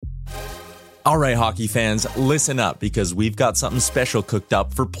All right, hockey fans, listen up because we've got something special cooked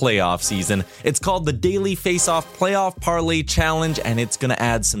up for playoff season. It's called the Daily Face-Off Playoff Parlay Challenge, and it's going to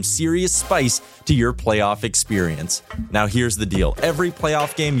add some serious spice to your playoff experience. Now, here's the deal. Every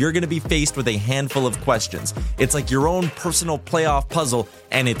playoff game, you're going to be faced with a handful of questions. It's like your own personal playoff puzzle,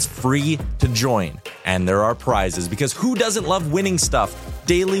 and it's free to join. And there are prizes, because who doesn't love winning stuff?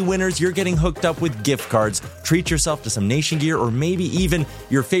 Daily winners, you're getting hooked up with gift cards. Treat yourself to some Nation gear or maybe even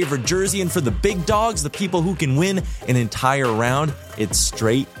your favorite jersey. And for the big dogs, the people who can win an entire round, it's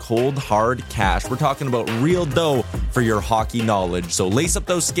straight, cold, hard cash. We're talking about real dough for your hockey knowledge. So lace up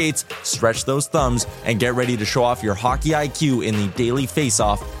those skates, stretch those thumbs, and get ready to show off your hockey IQ in the Daily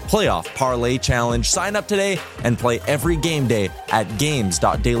Face-Off Playoff Parlay Challenge. Sign up today and play every game day at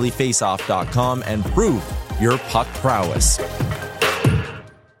games.dailyfaceoff.com and prove your puck prowess.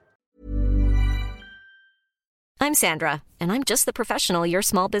 I'm Sandra, and I'm just the professional your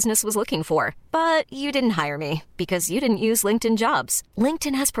small business was looking for. But you didn't hire me because you didn't use LinkedIn Jobs.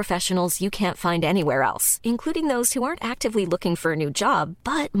 LinkedIn has professionals you can't find anywhere else, including those who aren't actively looking for a new job,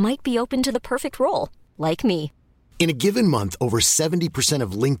 but might be open to the perfect role, like me. In a given month, over 70%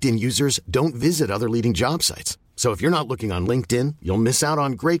 of LinkedIn users don't visit other leading job sites. So if you're not looking on LinkedIn, you'll miss out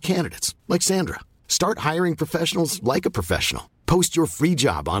on great candidates like Sandra. Start hiring professionals like a professional. Post your free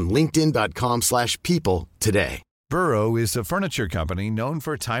job on linkedin.com/people today. Burrow is a furniture company known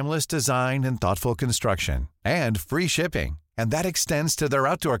for timeless design and thoughtful construction and free shipping, and that extends to their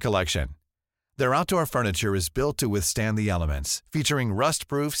outdoor collection. Their outdoor furniture is built to withstand the elements, featuring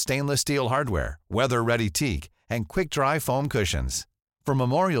rust-proof stainless steel hardware, weather-ready teak, and quick-dry foam cushions. For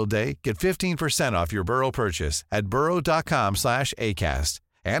Memorial Day, get 15% off your Burrow purchase at burrow.com/acast,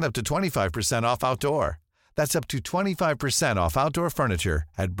 and up to 25% off outdoor. That's up to 25% off outdoor furniture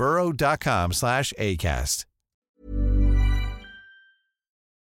at burrow.com/acast.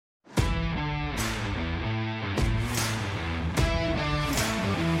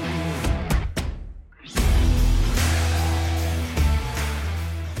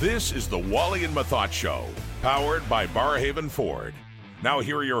 This is the Wally and Methot Show, powered by Barrhaven Ford. Now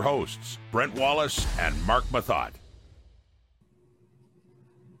here are your hosts, Brent Wallace and Mark Methot.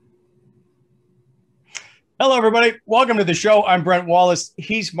 Hello, everybody. Welcome to the show. I'm Brent Wallace.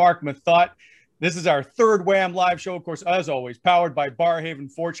 He's Mark Methot. This is our third WAM live show, of course, as always, powered by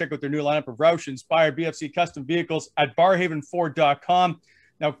Barrhaven Ford. Check out their new lineup of Roush-inspired BFC custom vehicles at barrhavenford.com.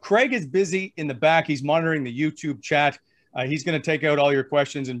 Now, Craig is busy in the back. He's monitoring the YouTube chat. He's going to take out all your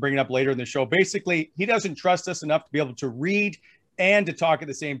questions and bring it up later in the show. Basically, he doesn't trust us enough to be able to read and to talk at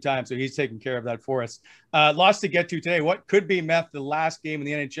the same time, so he's taking care of that for us. Lots to get to today. What could be, Meth, the last game in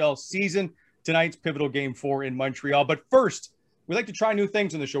the NHL season? Tonight's pivotal Game 4 in Montreal. But first, we like to try new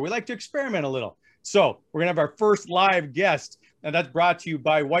things on the show. We like to experiment a little. So we're going to have our first live guest, and that's brought to you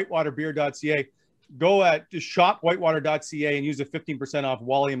by whitewaterbeer.ca. Go to shopwhitewater.ca and use the 15% off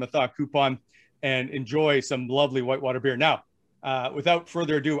Wally and Methot coupon and enjoy some lovely Whitewater beer. Now, without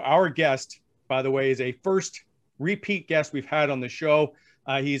further ado, our guest, by the way, is a first repeat guest we've had on the show.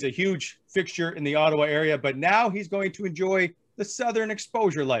 He's a huge fixture in the Ottawa area, but now he's going to enjoy the Southern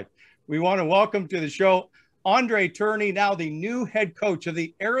exposure life. We want to welcome to the show Andre Tourigny, now the new head coach of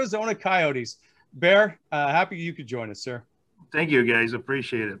the Arizona Coyotes. Bear, happy you could join us, sir. Thank you, guys.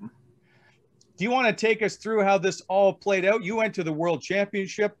 Appreciate it. Do you want to take us through how this all played out? You went to the World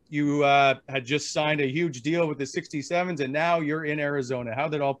Championship. You had just signed a huge deal with the 67s, and now you're in Arizona. How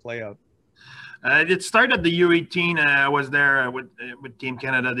did it all play out? It started at the U18. I was there with Team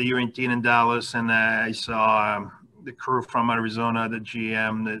Canada, the U18 in Dallas, and I saw the crew from Arizona, the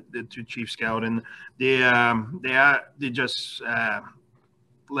GM, the two chief scout, and they just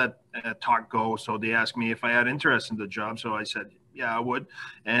let talk go. So they asked me if I had interest in the job. So I said, yeah, I would.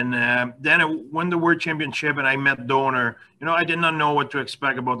 And then I won the World Championship, and I met Donor. You know, I did not know what to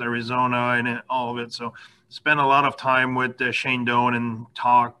expect about Arizona and all of it. So spent a lot of time with Shane Doan and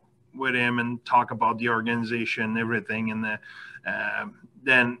talk with him and talk about the organization, everything. And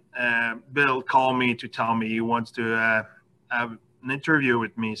then Bill called me to tell me he wants to have an interview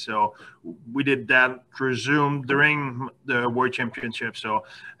with me. So we did that through Zoom during the World Championship. So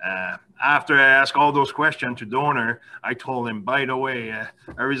after I asked all those questions to Donor, I told him, by the way,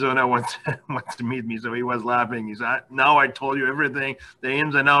 Arizona wants to meet me. So he was laughing. He said, now I told you everything, the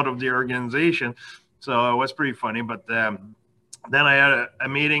ins and out of the organization. So it was pretty funny. But then I had a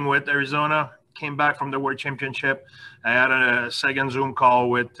meeting with Arizona, came back from the World Championship. I had a second Zoom call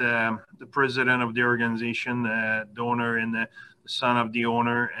with the president of the organization, Donor, and the son of the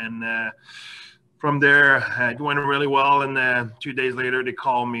owner. And from there, it went really well. And 2 days later, they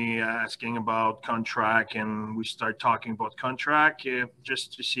called me asking about contract, and we start talking about contract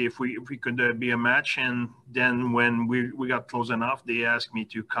just to see if we could be a match. And then when we got close enough, they asked me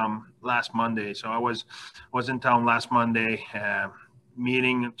to come last Monday. So I was in town last Monday,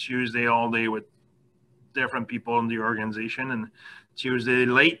 meeting Tuesday all day with different people in the organization, and Tuesday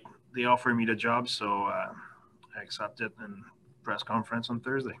late they offered me the job. So I accepted, and press conference on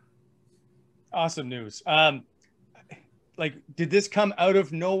Thursday. Awesome news. Like, did this come out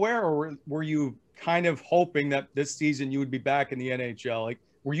of nowhere, or were you kind of hoping that this season you would be back in the NHL? Like,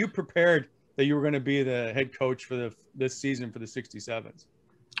 were you prepared that you were going to be the head coach for this season for the 67s?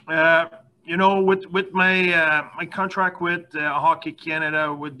 With my contract with Hockey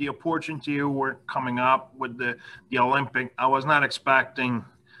Canada, with the opportunity we're coming up with the Olympic, I was not expecting.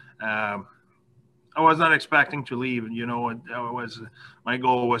 I was not expecting to leave. My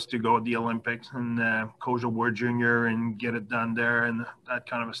goal was to go to the Olympics and coach a World Junior and get it done there and that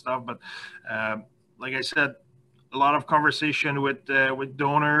kind of stuff. But like I said, a lot of conversation with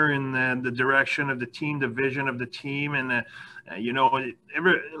Donor and the direction of the team, the vision of the team, and a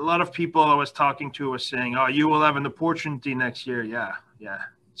lot of people I was talking to was saying, "Oh, you will have an opportunity next year." Yeah,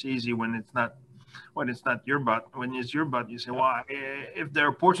 it's easy when it's not. When it's not your butt. When it's your butt, you say, "Well, if the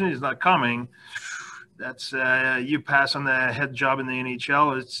opportunity is not coming, that's you pass on the head job in the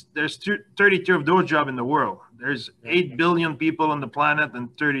NHL." There's 32 of those jobs in the world. There's 8 billion people on the planet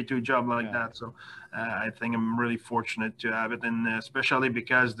and 32 jobs like that. So I think I'm really fortunate to have it, and especially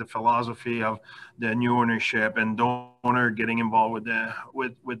because the philosophy of the new ownership and Donor getting involved with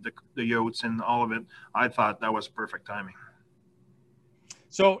the Yotes and all of it, I thought that was perfect timing.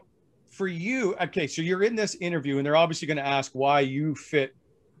 So for you, okay, so you're in this interview and they're obviously going to ask why you fit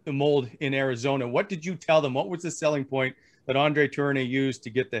the mold in Arizona. What did you tell them? What was the selling point that Andre Tourigny used to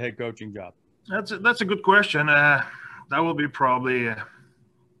get the head coaching job? That's a good question. That will be probably a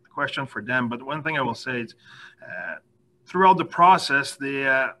question for them. But one thing I will say is throughout the process,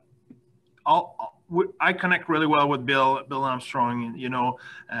 I connect really well with Bill Armstrong.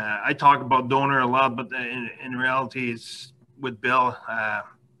 I talk about Donor a lot, but in reality, it's with Bill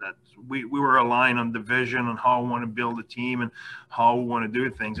that we were aligned on the vision on how I want to build a team and how we want to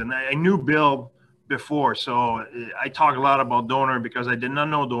do things. And I knew Bill before, so I talk a lot about Donor because I did not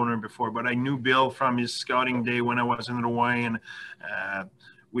know Donor before, but I knew Bill from his scouting day when I was in Hawaii, and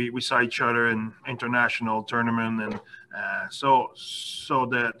we saw each other in international tournament, and so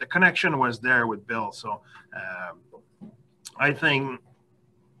the connection was there with Bill. So I think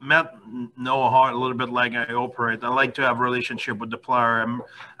Matt know how a little bit like I operate. I like to have a relationship with the player.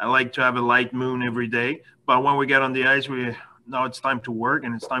 I like to have a light moon every day. But when we get on the ice, now it's time to work,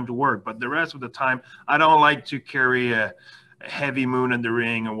 and it's time to work. But the rest of the time, I don't like to carry a heavy moon in the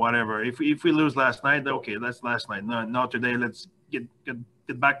ring or whatever. If we lose last night, okay, that's last night. No, today, let's get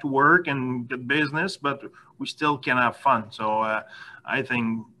back to work and get business. But we still can have fun. So I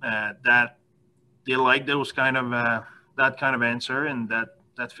think that they like those kind of that kind of answer, and that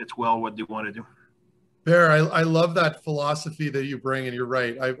fits well what they want to do. Bear, I love that philosophy that you bring, and you're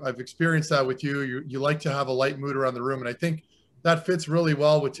right. I've experienced that with you. You like to have a light mood around the room, and I think that fits really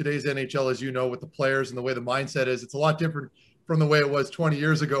well with today's NHL, as you know, with the players and the way the mindset is. It's a lot different from the way it was 20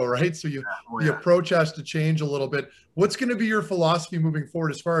 years ago, right? So the approach has to change a little bit. What's going to be your philosophy moving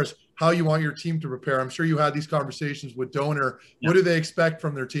forward as far as how you want your team to prepare? I'm sure you had these conversations with Donor. Yeah. What do they expect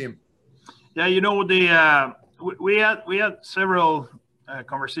from their team? Yeah, we had several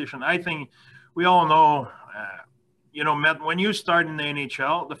conversation. I think we all know, Matt, when you start in the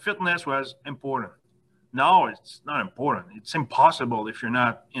NHL, the fitness was important. Now it's not important. It's impossible if you're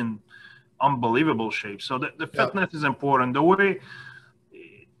not in unbelievable shape. So the fitness is important. The way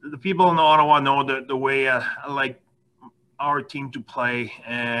the people in Ottawa know the way I like our team to play,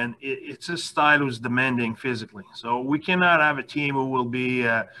 and it's a style who's demanding physically. So we cannot have a team who will be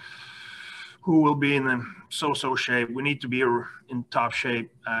in so shape. We need to be in top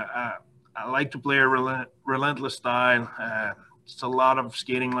shape. I like to play a relentless style. It's a lot of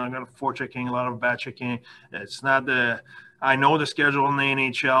skating, a lot of forechecking, a lot of back checking. It's not I know the schedule in the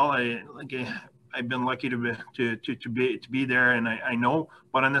NHL. I've been lucky to be there, and I know.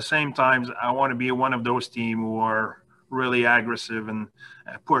 But at the same time, I want to be one of those teams who are really aggressive and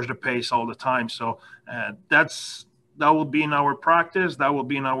push the pace all the time. So that will be in our practice. That will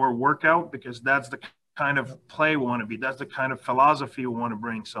be in our workout, because that's the kind of play we want to be. That's the kind of philosophy we want to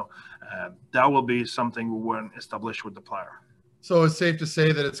bring. So that will be something we want to establish with the player. So it's safe to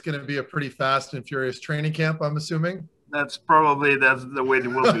say that it's going to be a pretty fast and furious training camp, I'm assuming? That's the way it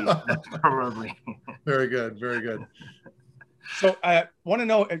will be. That's probably. Very good. Very good. So I want to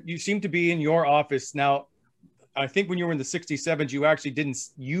know, you seem to be in your office now. I think when you were in the 67s, you actually didn't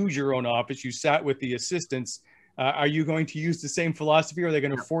use your own office. You sat with the assistants. Are you going to use the same philosophy, or are they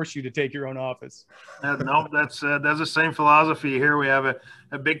going to force you to take your own office? No, that's the same philosophy here. We have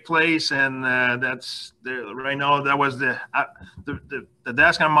a big place, and that's right now. That was the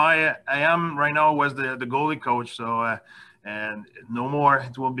desk I am right now was the goalie coach. So and no more.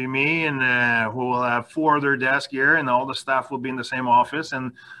 It will be me, and we will have 4 other desks here, and all the staff will be in the same office,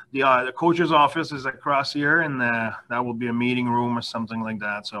 and the coach's office is across here, and that will be a meeting room or something like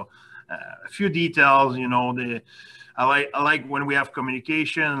that. So a few details, I like when we have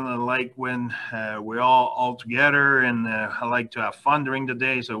communication. I like when we're all together, and I like to have fun during the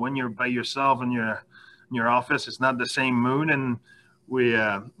day. So when you're by yourself in your office, it's not the same mood. And we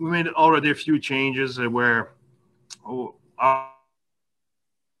made already a few changes where the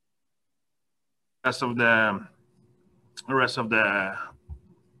rest of the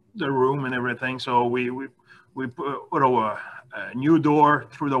room and everything. So we put a new door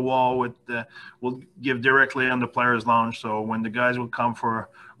through the wall we'll give directly on the players' lounge. So when the guys will come for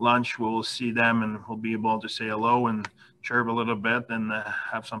lunch, we'll see them and we'll be able to say hello and chirp a little bit and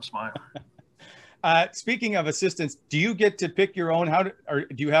have some smile. Speaking of assistants, do you get to pick your own? Or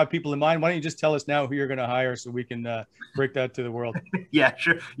do you have people in mind? Why don't you just tell us now who you're going to hire so we can break that to the world? Yeah,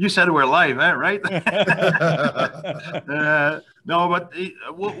 sure. You said we're live, right? No, but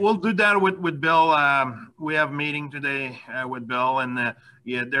we'll do that with Bill. We have a meeting today with Bill, and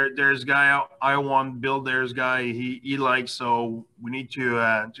there's guy I want. Bill, there's guy he likes. So we need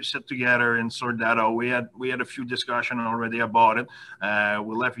to sit together and sort that out. We had a few discussions already about it.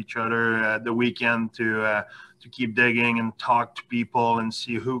 We left each other the weekend to keep digging and talk to people and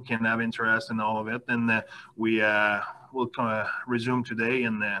see who can have interest in all of it. And we'll resume today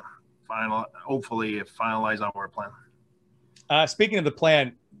and hopefully finalize our plan. Speaking of the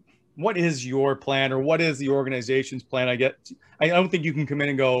plan, what is your plan, or what is the organization's plan? I don't think you can come in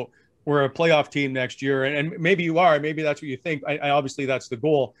and go, we're a playoff team next year. And maybe you are, maybe that's what you think. I obviously that's the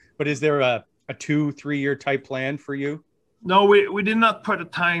goal, but is there a 2-3 year type plan for you? No, we did not put a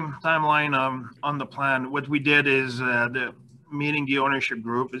timeline on the plan. What we did is the meeting the ownership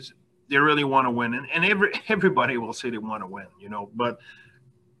group is they really want to win, and everybody will say they want to win, but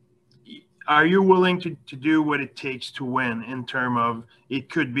are you willing to do what it takes to win in terms of it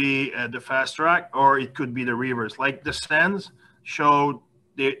could be the fast track or it could be the reverse? Like the Sens showed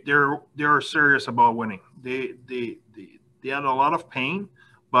they're serious about winning. They had a lot of pain,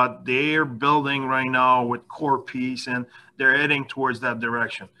 but they're building right now with core piece and they're heading towards that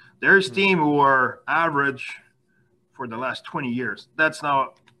direction. There's team who are average for the last 20 years. That's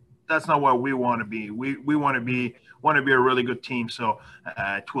not what we want to be. We want to be a really good team. So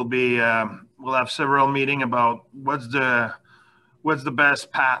it will be we'll have several meetings about what's the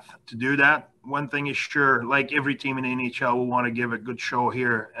best path to do that. One thing is sure, like every team in the NHL, we want to give a good show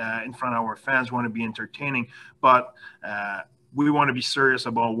here in front of our fans. Want to be entertaining, but we want to be serious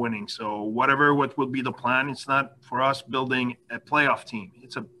about winning. So what will be the plan? It's not for us building a playoff team.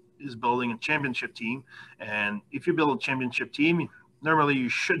 It's building a championship team. And if you build a championship team, normally you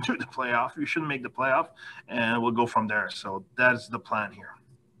should do the playoff. You shouldn't make the playoff, and we'll go from there. So that's the plan here.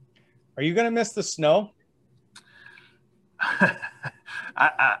 Are you going to miss the snow?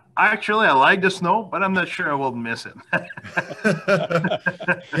 I like the snow, but I'm not sure I will miss it.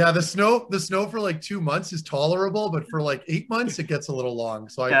 Yeah, the snow for like 2 months is tolerable, but for like 8 months, it gets a little long.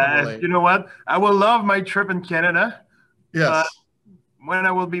 So I can relate. You know what? I will love my trip in Canada. Yes. When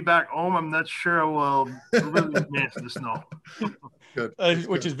I will be back home, I'm not sure I will really miss the snow. Good.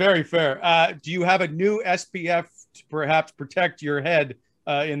 Which is very fair. Do you have a new SPF to perhaps protect your head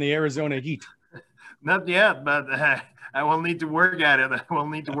in the Arizona heat? Not yet, but I will need to work at it. I will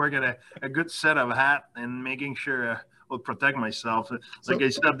need to work at a good set of hat and making sure I will protect myself. Like I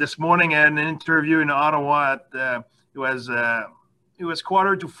said this morning at an interview in Ottawa, it was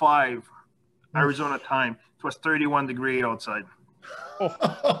 4:45 Arizona time. It was 31 degrees outside.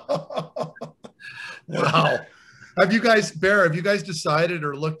 Wow. Have you guys decided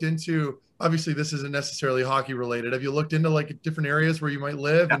or looked into, obviously this isn't necessarily hockey related, have you looked into like different areas where you might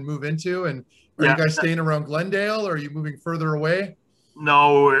live and move into? And are you guys staying around Glendale, or are you moving further away?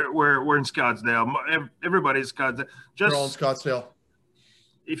 No, we're in Scottsdale. Everybody's Scottsdale. We're all in Scottsdale.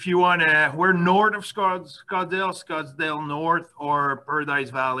 If you want to, we're north of Scottsdale North or Paradise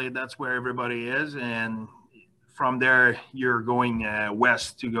Valley. That's where everybody is. And from there, you're going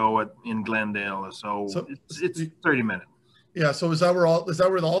west to go in Glendale. So it's 30 minutes. Yeah. So is that where all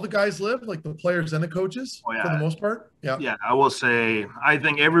the guys live, like the players and the coaches for the most part? Yeah. Yeah, I will say, I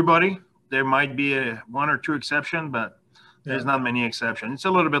think everybody. There might be one or two exceptions, but There's not many exceptions. It's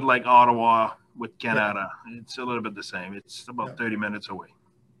a little bit like Ottawa with Canada. It's a little bit the same. It's about 30 minutes away.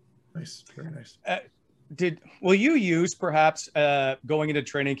 Nice. Very nice. Will you use perhaps going into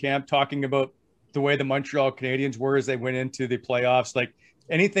training camp, talking about the way the Montreal Canadiens were as they went into the playoffs? Like,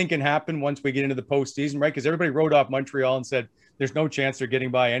 anything can happen once we get into the postseason, right? Because everybody wrote off Montreal and said there's no chance they're getting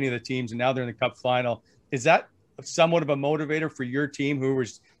by any of the teams, and now they're in the Cup final. Is that somewhat of a motivator for your team, who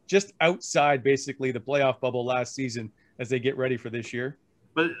was just outside basically the playoff bubble last season, as they get ready for this year?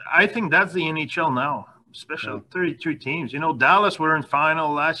 But I think that's the NHL now, especially 32 teams. Dallas were in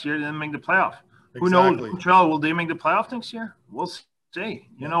final last year, didn't make the playoff. Who knows? Montreal, will they make the playoff next year? We'll see.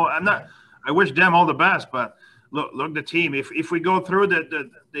 I wish them all the best, but look the team. If we go through the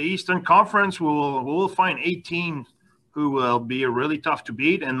Eastern Conference, we'll find 8 teams who will be really tough to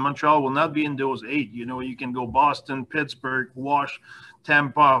beat, and Montreal will not be in those 8. You can go Boston, Pittsburgh,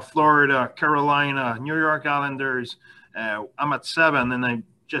 Tampa, Florida, Carolina, New York Islanders. I'm at 7, and I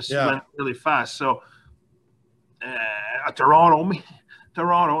just went really fast. So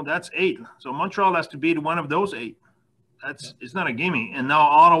Toronto, that's 8. So Montreal has to beat one of those 8. It's not a gimme. And now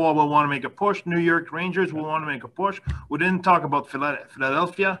Ottawa will want to make a push. New York Rangers will want to make a push. We didn't talk about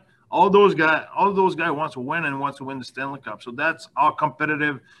Philadelphia. All those guys wants to win and wants to win the Stanley Cup. So that's how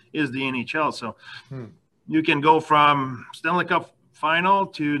competitive is the NHL. So you can go from Stanley Cup final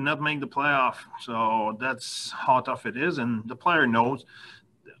to not make the playoff. So that's how tough it is. And the player knows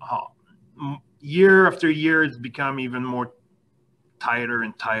year after year, it's become even more tighter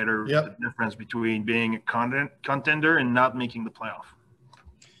and tighter. The difference between being a contender and not making the playoff.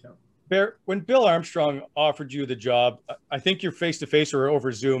 Bear, when Bill Armstrong offered you the job, I think you're face-to-face or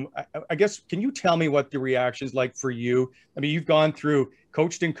over Zoom. I guess, can you tell me what the reaction's like for you? I mean, you've gone through,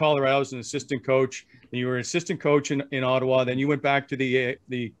 coached in Colorado as an assistant coach, and you were an assistant coach in Ottawa, then you went back to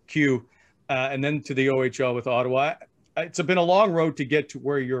the Q, and then to the OHL with Ottawa. It's been a long road to get to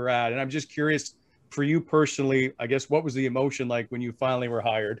where you're at, and I'm just curious, for you personally, I guess, what was the emotion like when you finally were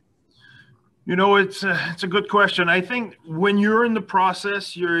hired? It's a good question. I think when you're in the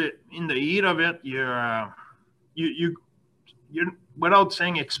process, you're in the heat of it. You're without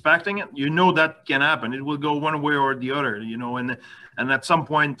saying expecting it. That can happen. It will go one way or the other. And at some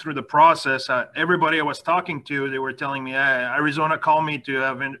point through the process, everybody I was talking to, they were telling me, Arizona called me to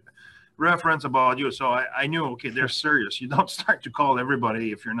have a reference about you. So I knew, okay, they're serious. You don't start to call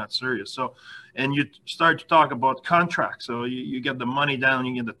everybody if you're not serious. So, and you start to talk about contracts. So you get the money down,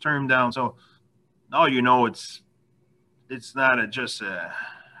 you get the term down. So now it's not just a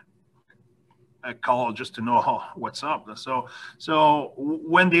call just to know what's up. So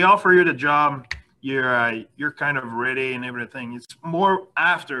when they offer you the job, you're kind of ready and everything. It's more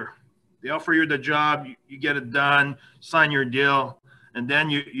after they offer you the job, you get it done, sign your deal, and then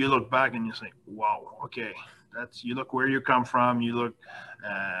you look back and you say, wow, okay, you look where you come from, you look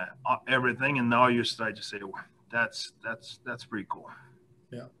everything, and now you start to say, well, that's pretty cool.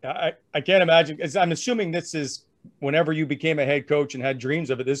 Yeah, I can't imagine, because I'm assuming this is whenever you became a head coach and had dreams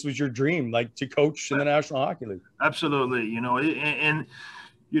of it, this was your dream, like to coach in the National Hockey League. Absolutely. And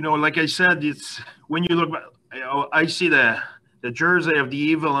like I said, it's when you look back, I see the jersey of the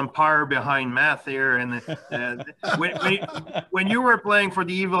evil empire behind Matt there. And when you were playing for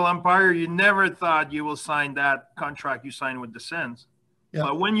the evil empire, you never thought you will sign that contract you signed with the Sens. Yeah,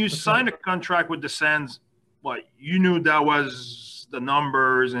 but when you signed a contract with the Sens, you knew that was the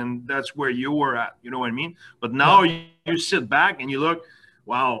numbers and that's where you were at. You know what I mean? But now you sit back and you look,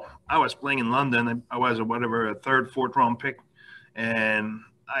 wow, I was playing in London. I was a third, fourth round pick. And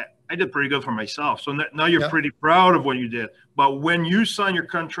I did pretty good for myself. So now you're pretty proud of what you did. But when you sign your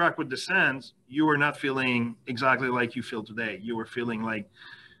contract with the Sens, you were not feeling exactly like you feel today. You were feeling like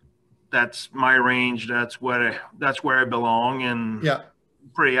that's my range. That's where I belong. And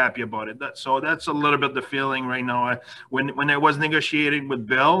pretty happy about it. So that's a little bit the feeling right now. When I was negotiating with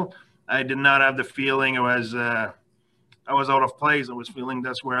Bill, I did not have the feeling I was out of place. I was feeling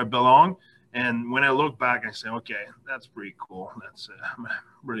that's where I belong. And when I look back, I say, okay, that's pretty cool. I'm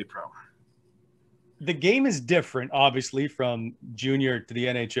really proud. The game is different, obviously, from junior to the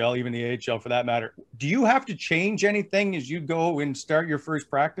NHL, even the AHL for that matter. Do you have to change anything as you go and start your first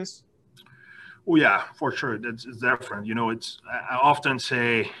practice? Oh, yeah, for sure. It's different. I often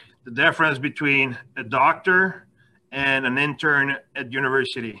say the difference between a doctor and an intern at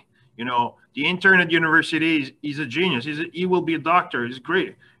university. The intern at university, he's a genius. He will be a doctor. He's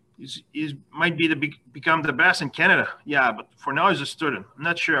great. He's might become the best in Canada. Yeah, but for now, he's a student. I'm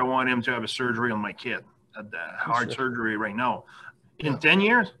not sure I want him to have a surgery on my kid, heart surgery right now. In 10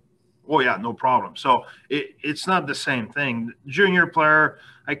 years? Oh, yeah, no problem. So it's not the same thing. Junior player,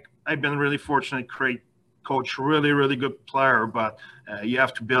 I've been really fortunate to create coach really, really good player, but you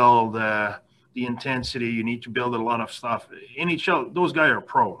have to build the intensity. You need to build a lot of stuff. NHL, those guys are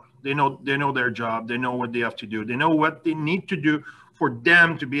pro. They know their job. They know what they have to do. They know what they need to do for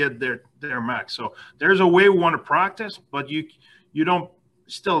them to be at their max. So there's a way we want to practice, but you don't.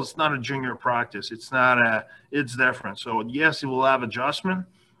 Still, it's not a junior practice. It's different. So yes, it will have adjustment.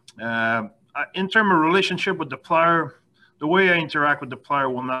 In terms of relationship with the player, the way I interact with the player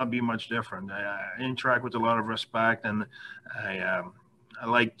will not be much different. I interact with a lot of respect, and I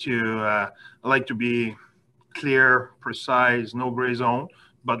like to be clear, precise, no gray zone,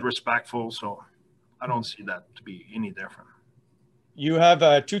 but respectful. So I don't see that to be any different. You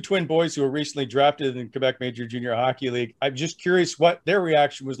have two twin boys who were recently drafted in Quebec Major Junior Hockey League. I'm just curious what their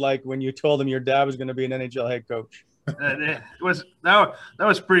reaction was like when you told them your dad was going to be an NHL head coach. That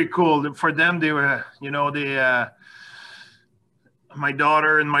was pretty cool for them. They were, my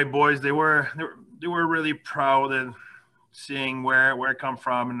daughter and my boys, they were really proud of seeing where I come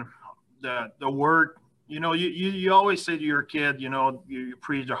from and the work. You always say to your kid, you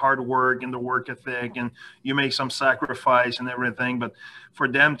preach the hard work and the work ethic, and you make some sacrifice and everything. But for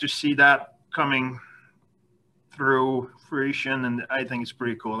them to see that coming through fruition, and I think it's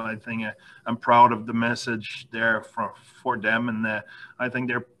pretty cool. I think I'm proud of the message there for them, and I think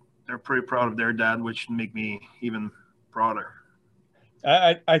they're pretty proud of their dad, which make me even prouder.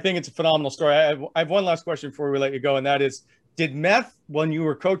 I think it's a phenomenal story. I have one last question before we let you go, and that is, did Meth, when you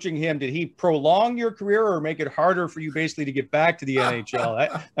were coaching him, did he prolong your career or make it harder for you basically to get back to the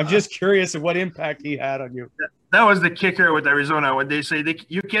NHL? I'm just curious of what impact he had on you. That was the kicker with Arizona. When they say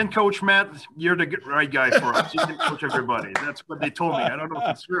you can coach Meth, you're the right guy for us. You can coach everybody. That's what they told me. I don't know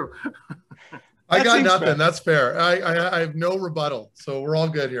if it's true. I got nothing. Fair. That's fair. I have no rebuttal. So we're all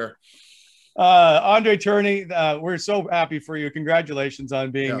good here. Andre Tourigny, we're so happy for you. Congratulations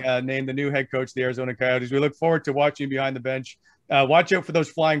on being named the new head coach of the Arizona Coyotes. We look forward to watching you behind the bench. Watch out for those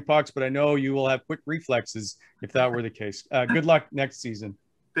flying pucks, but I know you will have quick reflexes if that were the case. Good luck next season.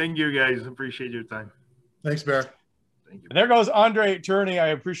 Thank you, guys. Appreciate your time. Thanks, Bear. Thank you. And there goes Andre Tourigny. I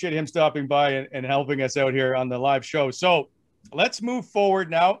appreciate him stopping by and helping us out here on the live show. So let's move forward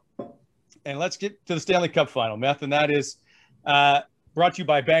now, and let's get to the Stanley Cup final, Meth, and that is brought to you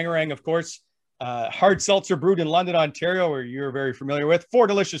by Bangarang, of course. Hard seltzer brewed in London, Ontario, where you're very familiar with. 4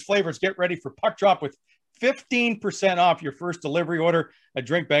 delicious flavors. Get ready for Puck Drop with 15% off your first delivery order at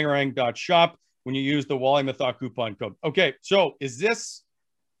drinkbangarang.shop when you use the Wally Methot coupon code. Okay, so is this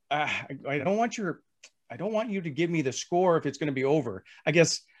I don't want you to give me the score if it's going to be over. I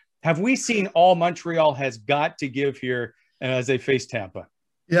guess, have we seen all Montreal has got to give here as they face Tampa?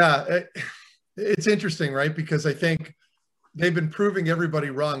 Yeah, it's interesting, right? Because I think they've been proving everybody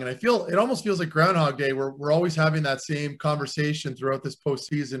wrong. And I feel it almost feels like Groundhog Day, where we're always having that same conversation throughout this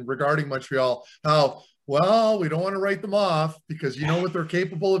postseason regarding Montreal. How, well, we don't want to write them off because you know what they're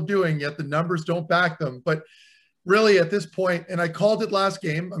capable of doing, yet the numbers don't back them. But really at this point, and I called it last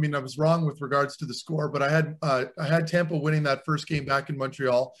game. I mean, I was wrong with regards to the score, but I had Tampa winning that first game back in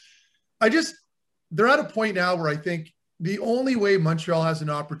Montreal. They're at a point now where I think the only way Montreal has an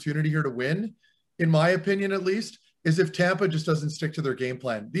opportunity here to win, in my opinion at least, is if Tampa just doesn't stick to their game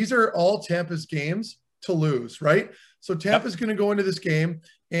plan. These are all Tampa's games to lose, right? So Tampa's going to go into this game,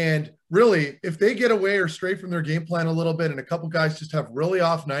 and really, if they get away or stray from their game plan a little bit and a couple guys just have really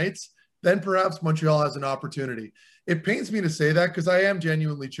off nights, then perhaps Montreal has an opportunity. It pains me to say that because I am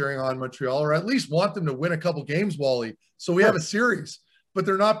genuinely cheering on Montreal, or at least want them to win a couple games, Wally, so we have a series. But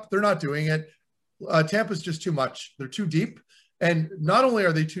they're not doing it. Tampa's just too much. They're too deep. And not only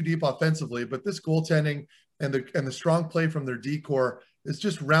are they too deep offensively, but this goaltending and the strong play from their D-core is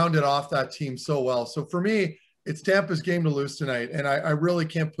just rounded off that team so well. So for me, it's Tampa's game to lose tonight, and I really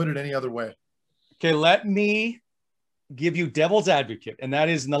can't put it any other way. Okay, let me give you devil's advocate, and that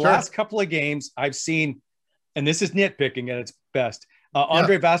is in the last couple of games I've seen, and this is nitpicking at its best,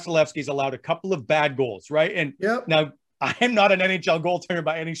 Andre Vasilevsky's allowed a couple of bad goals, right? And now I am not an NHL goaltender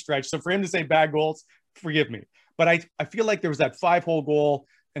by any stretch, so for him to say bad goals, forgive me. But I feel like there was that 5-hole goal,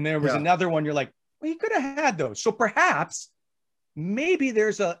 and there was another one. You're like, well, he could have had those. So perhaps maybe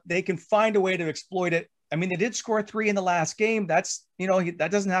they can find a way to exploit it. I mean, they did score 3 in the last game. That's, that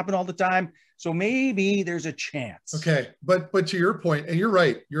doesn't happen all the time. So maybe there's a chance. Okay. But to your point, and you're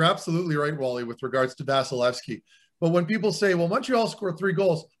right, you're absolutely right, Wally, with regards to Vasilevsky. But when people say, well, Montreal scored 3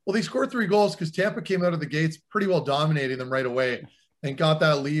 goals, well, they scored 3 goals because Tampa came out of the gates pretty well dominating them right away and got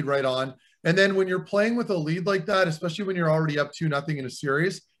that lead right on. And then when you're playing with a lead like that, especially when you're already up 2-0 in a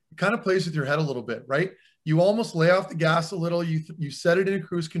series, it kind of plays with your head a little bit, right? You almost lay off the gas a little. You set it in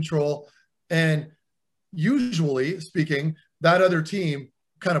cruise control. And usually speaking, that other team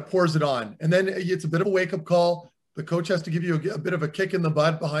kind of pours it on. And then it's a bit of a wake-up call. The coach has to give you a bit of a kick in the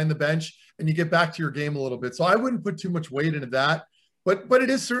butt behind the bench, and you get back to your game a little bit. So I wouldn't put too much weight into that. But it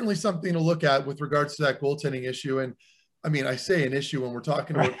is certainly something to look at with regards to that goaltending issue. And I mean, I say an issue when we're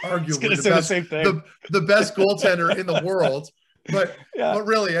talking about arguably the best goaltender in the world. But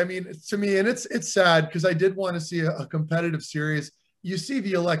really, I mean, to me, and it's sad because I did want to see a competitive series. You see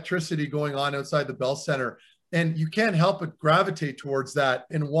the electricity going on outside the Bell Center, and you can't help but gravitate towards that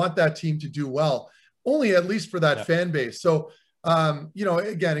and want that team to do well, only at least for that fan base. So,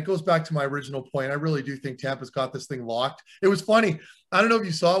 again, it goes back to my original point. I really do think Tampa's got this thing locked. It was funny. I don't know if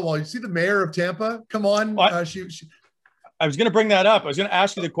you saw it. Well, you see the mayor of Tampa come on. I was going to bring that up. I was going to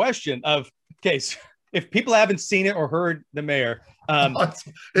ask you the question of, okay, so if people haven't seen it or heard the mayor,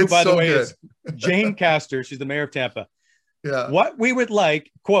 who, by the way, is Jane Castor. She's the mayor of Tampa. Yeah. What we would like,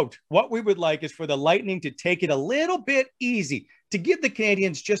 quote, what we would like is for the Lightning to take it a little bit easy, to give the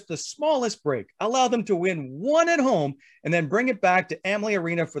Canadians just the smallest break, allow them to win one at home, and then bring it back to Amalie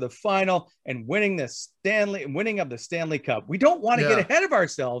Arena for the final and winning of the Stanley Cup. We don't want to get ahead of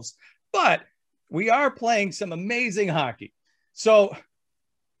ourselves, but we are playing some amazing hockey. So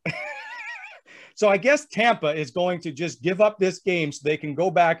I guess Tampa is going to just give up this game so they can go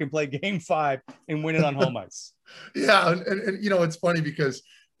back and play game 5 and win it on home ice. Yeah. And it's funny because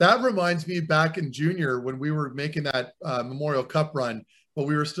that reminds me back in junior when we were making that Memorial Cup run, but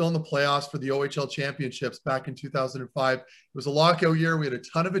we were still in the playoffs for the OHL championships back in 2005. It was a lockout year. We had a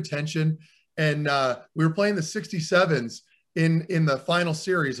ton of attention, and we were playing the 67s in the final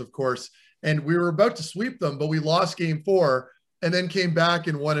series, of course, and we were about to sweep them, but we lost game 4 and then came back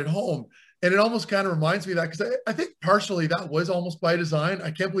and won at home. And it almost kind of reminds me of that because I think partially that was almost by design.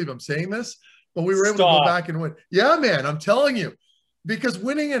 I can't believe I'm saying this, but we were able to go back and win. Yeah, man, I'm telling you, because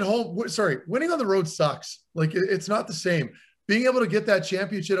winning on the road sucks. Like it's not the same. Being able to get that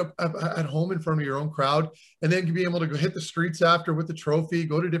championship at home in front of your own crowd, and then being able to go hit the streets after with the trophy,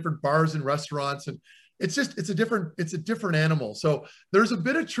 go to different bars and restaurants, and it's a different animal. So there's a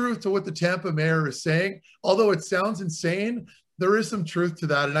bit of truth to what the Tampa mayor is saying. Although it sounds insane, there is some truth to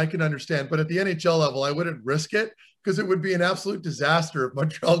that, and I can understand. But at the NHL level, I wouldn't risk it because it would be an absolute disaster if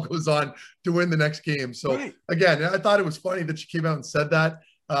Montreal goes on to win the next game. So again, I thought it was funny that she came out and said that.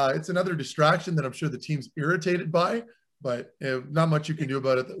 It's another distraction that I'm sure the team's irritated by, but not much you can do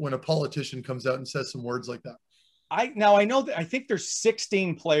about it when a politician comes out and says some words like that. I know that I think there's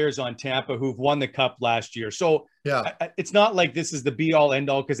 16 players on Tampa who've won the cup last year. So it's not like this is the be all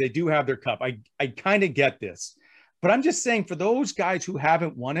end all because they do have their cup. I kind of get this, but I'm just saying for those guys who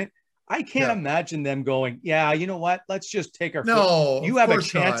haven't won it, I can't imagine them going, yeah, you know what? Let's just take our foot. You have a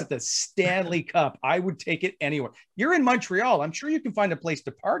chance at the Stanley Cup. I would take it anywhere. You're in Montreal. I'm sure you can find a place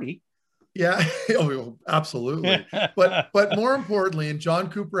to party. Yeah, absolutely. But more importantly, and John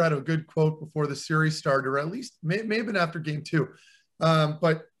Cooper had a good quote before the series started, or at least maybe after game 2.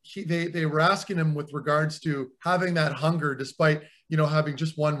 But they were asking him with regards to having that hunger despite, having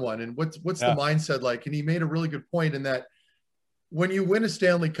just won one. And what's the mindset like? And he made a really good point in that when you win a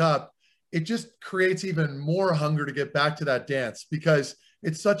Stanley Cup, it just creates even more hunger to get back to that dance because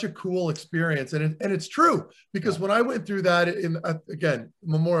it's such a cool experience. And it's true because when I went through that again,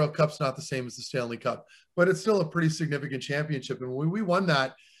 Memorial Cup's not the same as the Stanley Cup, but it's still a pretty significant championship. And when we won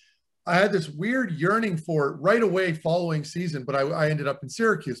that, I had this weird yearning for it right away following season, but I ended up in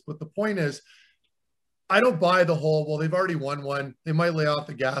Syracuse. But the point is, I don't buy the whole, well, they've already won one. They might lay off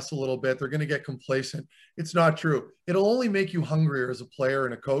the gas a little bit. They're going to get complacent. It's not true. It'll only make you hungrier as a player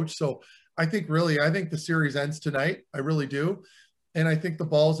and a coach. So I think the series ends tonight. I really do. And I think the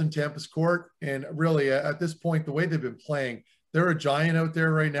ball's in Tampa's court. And really at this point, the way they've been playing, they're a giant out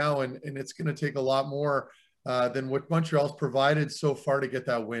there right now. And it's going to take a lot more than what Montreal's provided so far to get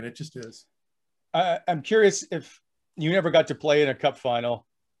that win. It just is. I'm curious if you never got to play in a cup final.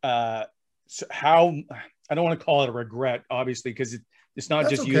 So how, I don't want to call it a regret, obviously, because it's not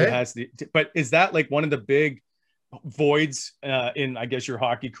just you that has but is that like one of the big voids in, I guess, your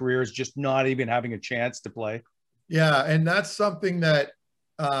hockey career is just not even having a chance to play? Yeah. And that's something that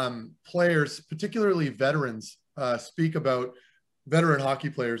players, particularly veterans, speak about. Veteran hockey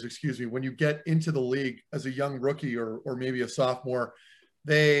players, when you get into the league as a young rookie or maybe a sophomore,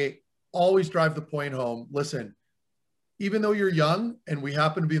 they always drive the point home. Listen, even though you're young and we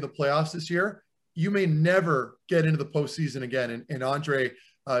happen to be in the playoffs this year, you may never get into the postseason again. And Andre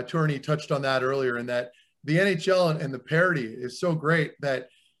Tourney touched on that earlier, and that the NHL and the parity is so great that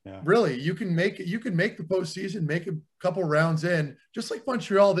really you can make the postseason, make a couple rounds in, just like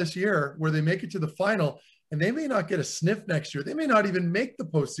Montreal this year, where they make it to the final. And they may not get a sniff next year. They may not even make the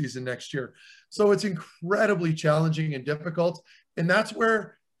postseason next year. So it's incredibly challenging and difficult. And that's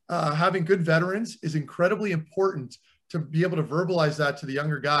where having good veterans is incredibly important, to be able to verbalize that to the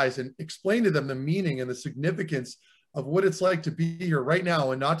younger guys and explain to them the meaning and the significance of what it's like to be here right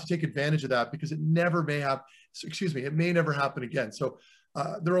now, and not to take advantage of that, because it may never happen again. So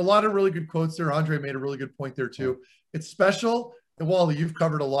there are a lot of really good quotes there. Andre made a really good point there too. It's special. And Wally, you've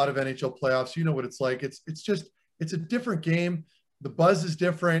covered a lot of NHL playoffs. You know what it's like. It's a different game. The buzz is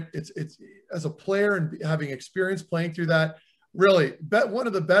different. It's as a player and having experience playing through that, really, one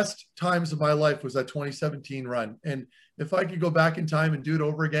of the best times of my life was that 2017 run. And if I could go back in time and do it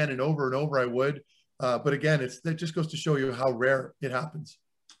over again and over, I would. But again, that just goes to show you how rare it happens.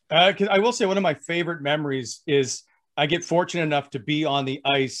 I will say one of my favorite memories is I get fortunate enough to be on the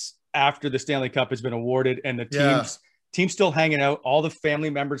ice after the Stanley Cup has been awarded, and the team's still hanging out. All the family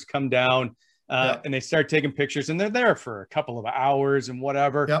members come down and they start taking pictures, and they're there for a couple of hours and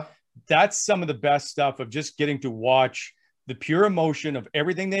whatever. Yeah. That's some of the best stuff of just getting to watch the pure emotion of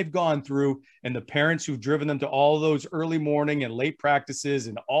everything they've gone through, and the parents who've driven them to all those early morning and late practices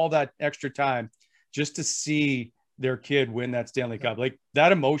and all that extra time just to see their kid win that Stanley Cup. Like,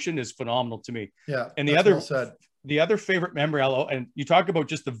 that emotion is phenomenal to me. Yeah. And the other favorite memory, and you talk about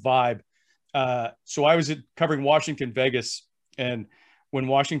just the vibe. So I was covering Washington, Vegas, and when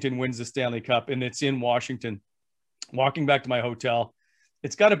Washington wins the Stanley Cup and it's in Washington, walking back to my hotel,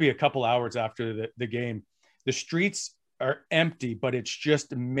 it's got to be a couple hours after the game. The streets are empty, but it's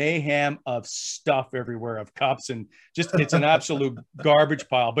just mayhem of stuff everywhere, of cups, and just, it's an absolute garbage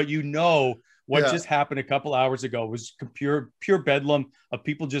pile. But what just happened a couple hours ago was pure bedlam of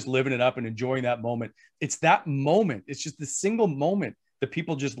people just living it up and enjoying that moment. It's that moment. It's just the single moment that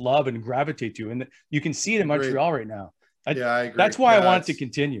people just love and gravitate to. And you can see it in Montreal right now. I agree. That's why I want it to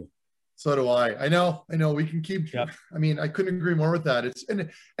continue. So do I. I know we can keep, I mean, I couldn't agree more with that. And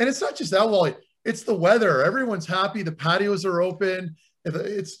it's not just that, Wally, it's the weather. Everyone's happy. The patios are open.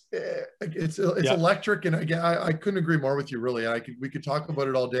 It's electric. And again, I couldn't agree more with you, really. We could talk about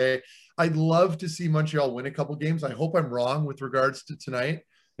it all day. I'd love to see Montreal win a couple games. I hope I'm wrong with regards to tonight.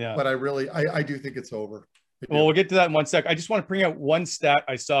 Yeah. But I do think it's over. Well, we'll get to that in one sec. I just want to bring out one stat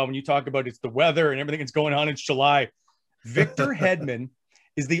I saw when you talk about it's the weather and everything that's going on in July. Victor Hedman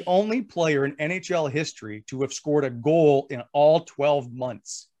is the only player in NHL history to have scored a goal in all 12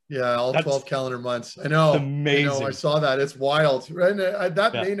 months. Yeah, all 12 calendar months. I know. Amazing. I saw that. It's wild. And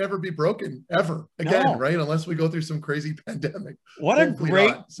that may never be broken ever again, right? Unless we go through some crazy pandemic. What Hopefully a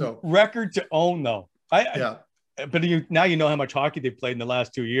great record to own, though. But now you know how much hockey they've played in the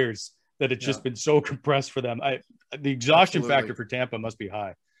last 2 years, that it's just been so compressed for them. The exhaustion factor for Tampa must be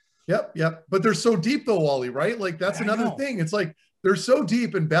high. Yep. But they're so deep, though, Wally, right? Like, that's another thing. It's like they're so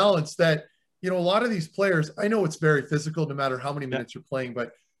deep and balanced that, a lot of these players, I know it's very physical no matter how many minutes you're playing,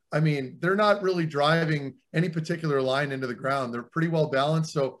 but I mean, they're not really driving any particular line into the ground. They're pretty well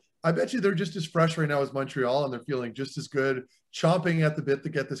balanced. So I bet you they're just as fresh right now as Montreal, and they're feeling just as good, chomping at the bit to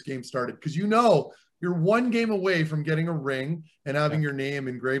get this game started. Because you're one game away from getting a ring and having your name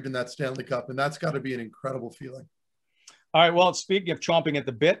engraved in that Stanley Cup. And that's got to be an incredible feeling. All right. Well, speaking of chomping at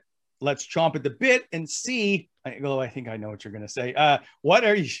the bit, let's chomp at the bit and see. I think I know what you're going to say. What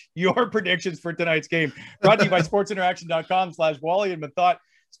are your predictions for tonight's game? Brought to you by sportsinteraction.com/Wally and Mathot.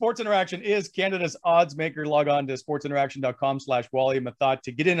 Sports Interaction is Canada's odds maker. Log on to sportsinteraction.com/Wally and Mathot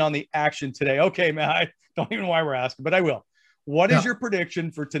to get in on the action today. Okay, man, I don't even know why we're asking, but I will. What is your prediction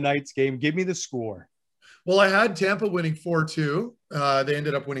for tonight's game? Give me the score. Well, I had Tampa winning 4-2. They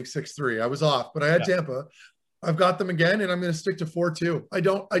ended up winning 6-3. I was off, but I had Tampa. I've got them again, and I'm going to stick to 4-2.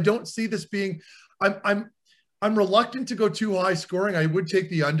 I don't see this being. I'm reluctant to go too high scoring. I would take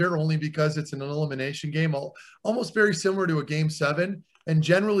the under only because it's an elimination game, almost very similar to a Game 7. And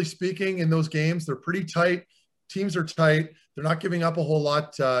generally speaking, in those games, they're pretty tight. Teams are tight. They're not giving up a whole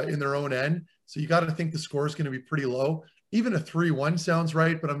lot in their own end. So you got to think the score is going to be pretty low. Even a 3-1 sounds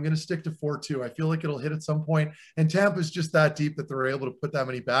right, but I'm going to stick to 4-2. I feel like it'll hit at some point. And Tampa's just that deep that they're able to put that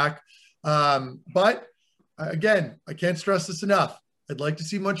many back. But again, I can't stress this enough. I'd like to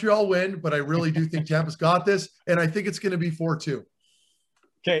see Montreal win, but I really do think Tampa's got this. And I think it's going to be 4-2.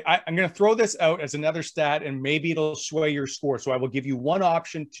 Okay, I'm going to throw this out as another stat, and maybe it'll sway your score. So I will give you one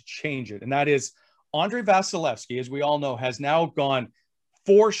option to change it, and that is Andre Vasilevsky, as we all know, has now gone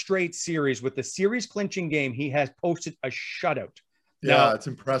 4 straight series. With the series clinching game, he has posted a shutout. Yeah, it's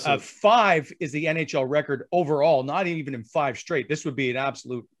impressive. 5 is the NHL record overall, not even in 5 straight. This would be an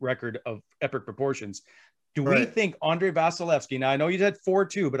absolute record of epic proportions. Do we think Andre Vasilevsky, now I know you said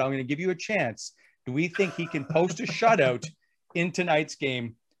 4-2, but I'm going to give you a chance. Do we think he can post a shutout in tonight's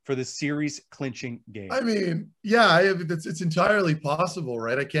game for the series clinching game? I mean, yeah, it's entirely possible,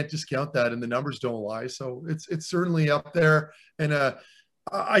 right? I can't discount that, and the numbers don't lie. So it's certainly up there. And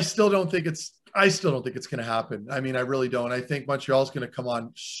I still don't think it's going to happen. I mean, I really don't. I think Montreal's going to come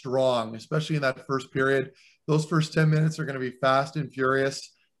on strong, especially in that first period. Those first 10 minutes are going to be fast and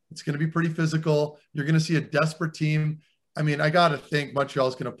furious. It's going to be pretty physical. You're going to see a desperate team. I mean, I got to think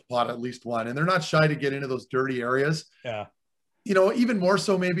Montreal's going to pot at least one, and they're not shy to get into those dirty areas. Yeah. You know, even more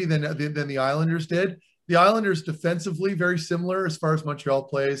so maybe than the Islanders did. The Islanders defensively very similar as far as Montreal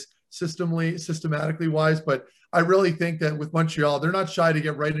plays systematically wise, but I really think that with Montreal, they're not shy to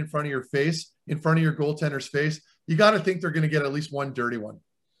get right in front of your face, in front of your goaltender's face. You got to think they're going to get at least one dirty one.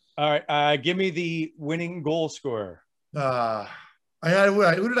 All right, give me the winning goal scorer. Who did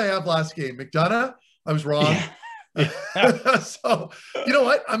I have last game? McDonough? I was wrong. Yeah. So you know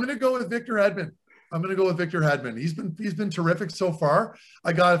what? I'm going to go with Victor Hedman. He's been terrific so far.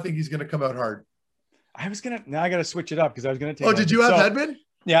 I got to think he's going to come out hard. Now I got to switch it up because I was going to take. Oh, did you have Hedman?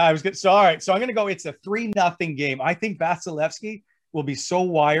 Yeah, I was good. So all right, so I'm going to go. It's a 3-0 game. I think Vasilevsky will be so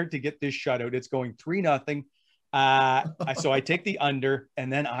wired to get this shutout. It's going 3-0. So I take the under,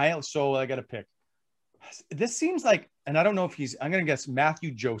 and then I got to pick. This seems like, and I don't know if I'm going to guess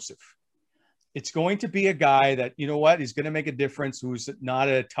Matthew Joseph. It's going to be a guy that, you know what, he's going to make a difference, who's not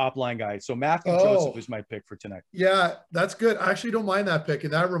a top line guy. So Matthew Joseph is my pick for tonight. Yeah, that's good. I actually don't mind that pick.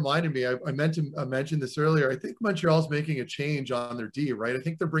 And that reminded me, I meant to mention this earlier. I think Montreal's making a change on their D, right? I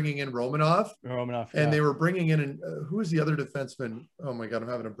think they're bringing in Romanov. Yeah. And they were bringing in, who is the other defenseman? Oh my God, I'm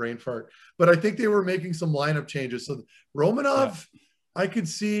having a brain fart. But I think they were making some lineup changes. So Romanov, I could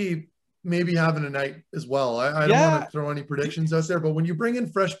see maybe having a night as well. I don't want to throw any predictions out there, but when you bring in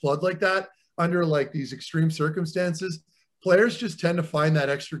fresh blood like that, under like these extreme circumstances, players just tend to find that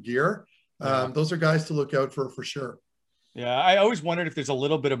extra gear. Those are guys to look out for sure. Yeah. I always wondered if there's a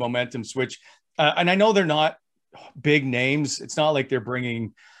little bit of momentum switch. And I know they're not big names. It's not like they're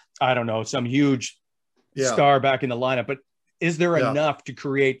bringing, I don't know, some huge star back in the lineup, but is there enough to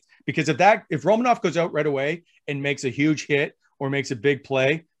create? Because if Romanov goes out right away and makes a huge hit or makes a big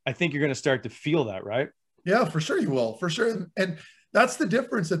play, I think you're going to start to feel that, right? Yeah, for sure you will, for sure. And that's the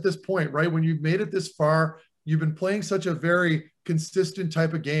difference at this point, right? When you've made it this far, you've been playing such a very consistent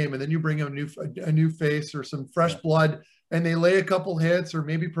type of game, and then you bring a new face or some fresh blood, and they lay a couple hits or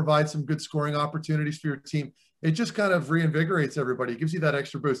maybe provide some good scoring opportunities for your team. It just kind of reinvigorates everybody. It gives you that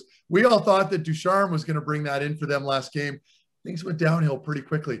extra boost. We all thought that Ducharme was going to bring that in for them last game. Things went downhill pretty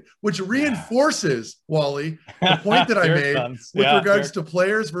quickly, which reinforces, Wally, the point that I made with regards to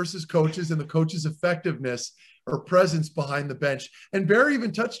players versus coaches and the coaches' effectiveness or presence behind the bench. And Barry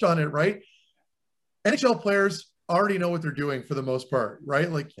even touched on it, right? NHL players already know what they're doing for the most part,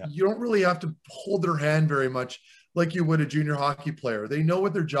 right? Like you don't really have to hold their hand very much like you would a junior hockey player. They know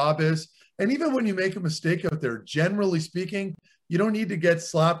what their job is. And even when you make a mistake out there, generally speaking, you don't need to get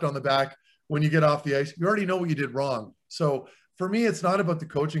slapped on the back when you get off the ice. You already know what you did wrong. So for me, it's not about the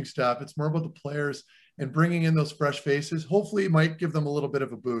coaching staff. It's more about the players and bringing in those fresh faces. Hopefully it might give them a little bit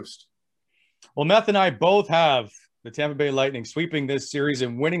of a boost. Well, Meth and I both have the Tampa Bay Lightning sweeping this series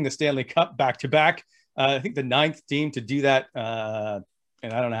and winning the Stanley Cup back-to-back. I think the 9th team to do that, and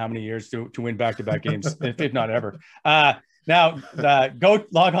I don't know how many years to win back-to-back games, if not ever. Now, go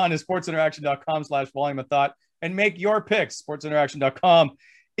log on to sportsinteraction.com/volume of thought and make your picks. Sportsinteraction.com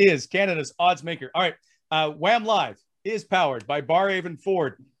is Canada's odds maker. All right, WAM Live is powered by Barrhaven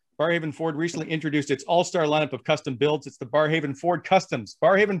Ford. Barrhaven Ford recently introduced its all-star lineup of custom builds. It's the Barrhaven Ford Customs.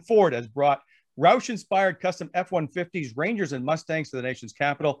 Barrhaven Ford has brought Roush-inspired custom F-150s, Rangers, and Mustangs to the nation's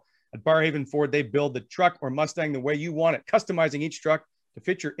capital. At Barrhaven Ford, they build the truck or Mustang the way you want it, customizing each truck to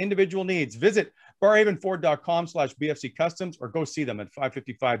fit your individual needs. Visit barrhavenford.com/BFC Customs or go see them at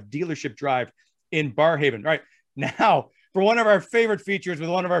 555 Dealership Drive in Barrhaven. All right, now for one of our favorite features with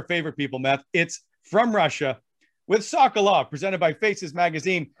one of our favorite people, Meth, it's From Russia with Sokolov, presented by Faces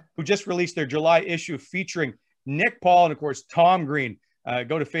Magazine, who just released their July issue featuring Nick Paul and, of course, Tom Green.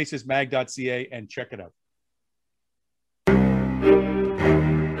 Go to facesmag.ca and check it out.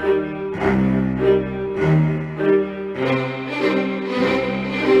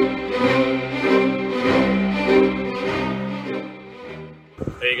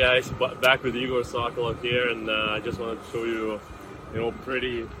 Hey guys, back with Igor Sokolov here, and I just wanted to show you,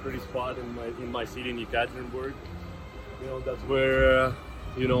 pretty spot in my city in Yekaterinburg. That's where,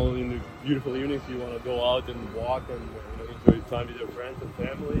 in the beautiful evenings you want to go out and walk and enjoy time with your friends and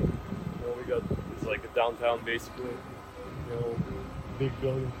family. We got, it's like a downtown basically, big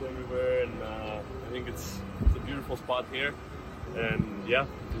buildings everywhere, and I think it's a beautiful spot here. And yeah,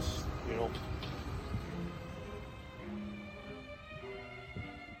 just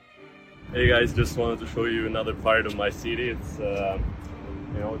Hey guys, just wanted to show you another part of my city. It's it's the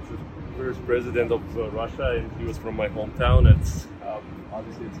first president of Russia, and he was from my hometown. It's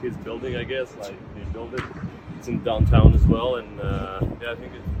obviously it's his building, I guess. Like they built it. It's in downtown as well, and I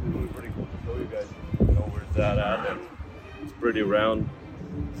think it's really pretty cool to show you guys. Where it's at, and it's pretty round.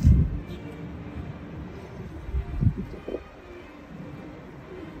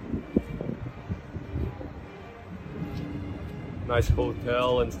 Nice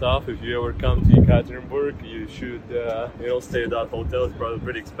hotel and stuff. If you ever come to Yekaterinburg, you should stay at that hotel. It's probably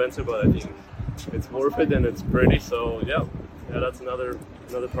pretty expensive, but I think it's worth it and it's pretty. So yeah, that's another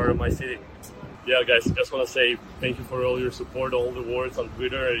part of my city. Yeah, guys, just want to say thank you for all your support, all the words on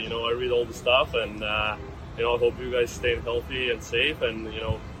Twitter. I read all the stuff, and I hope you guys stay healthy and safe, and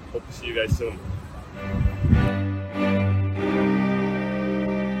hope to see you guys soon.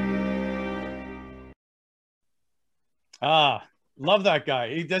 Love that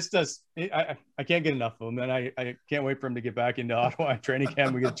guy. He just does. I can't get enough of him, and I can't wait for him to get back into Ottawa training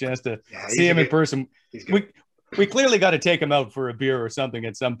camp. We get a chance to see him in person. We clearly got to take him out for a beer or something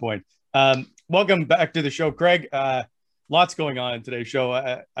at some point. Welcome back to the show, Craig. Lots going on in today's show.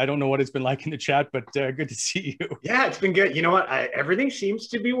 I don't know what it's been like in the chat, but good to see you. Yeah, it's been good. You know what? Everything seems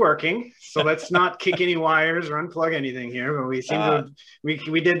to be working. So let's not kick any wires or unplug anything here. But we seem to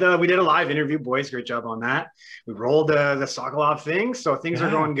we did a live interview, boys. Great job on that. We rolled the Sokolov thing, so things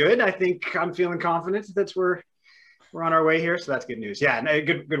are going good. I think I'm feeling confident that we're on our way here. So that's good news. Yeah,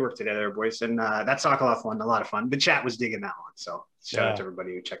 good work today there, boys. And that Sokolov one, a lot of fun. The chat was digging that one. So shout out to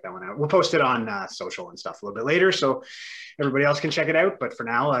everybody who checked that one out. We'll post it on social and stuff a little bit later, so everybody else can check it out. But for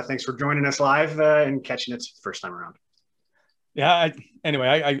now, thanks for joining us live and catching it first time around. Yeah.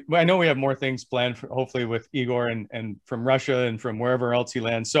 Anyway, I know we have more things planned for, hopefully with Igor and from Russia and from wherever else he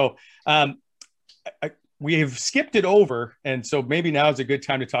lands. So we have skipped it over. And so maybe now is a good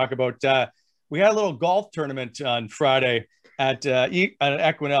time to talk about, we had a little golf tournament on Friday at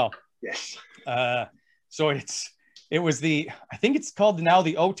Equinel. Yes. So it was I think it's called now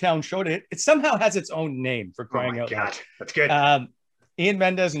the O-Town Show. It somehow has its own name, for crying out loud. That's good. Ian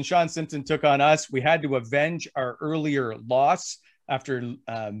Mendez and Sean Simpson took on us. We had to avenge our earlier loss after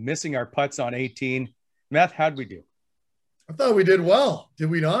missing our putts on 18. Meth, how'd we do? I thought we did well. Did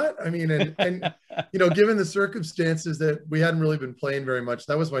we not? I mean, and given the circumstances that we hadn't really been playing very much,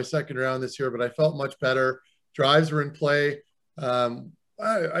 that was my second round this year, but I felt much better. Drives were in play.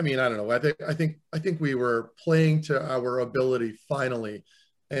 I mean, I don't know. I think we were playing to our ability finally,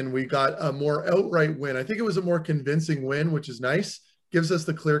 and we got a more outright win. I think it was a more convincing win, which is nice. Gives us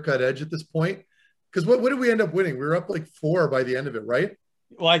the clear-cut edge at this point. Because what did we end up winning? We were up like 4 by the end of it, right?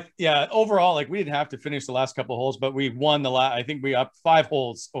 Well, overall, we didn't have to finish the last couple of holes, but we won I think we up 5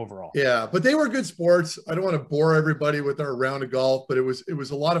 holes overall. Yeah, but they were good sports. I don't want to bore everybody with our round of golf, but it was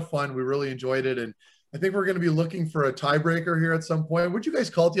a lot of fun. We really enjoyed it, and I think we're going to be looking for a tiebreaker here at some point. What'd you guys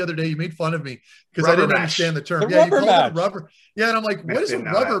call it the other day? You made fun of me because I didn't understand the term. You called it rubber. Yeah, and I'm like, what is a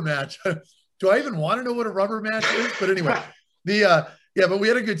rubber match? Do I even want to know what a rubber match is? But anyway, but we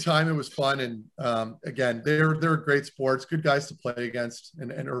had a good time. It was fun, and again, they're great sports, good guys to play against,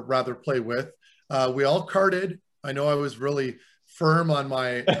 or rather play with. We all carded. I know I was really firm on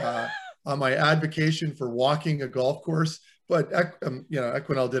my advocation for walking a golf course. But,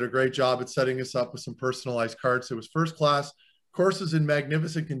 Equinel did a great job at setting us up with some personalized carts. It was first class. Course is in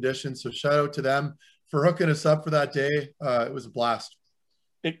magnificent condition. So shout out to them for hooking us up for that day. It was a blast.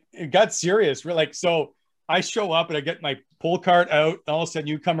 It got serious. We're like, so I show up and I get my pull cart out. And all of a sudden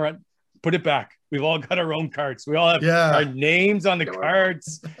you come around, put it back. We've all got our own carts. We all have our names on the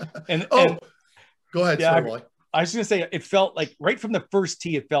carts. And go ahead. Yeah, I was going to say, it felt like right from the first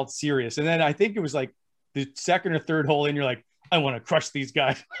tee, it felt serious. And then I think it was like the second or third hole and you're like, I want to crush these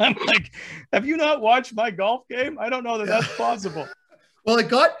guys. I'm like, have you not watched my golf game? I don't know that that's possible. Well, it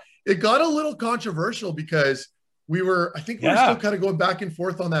got a little controversial because we were still kind of going back and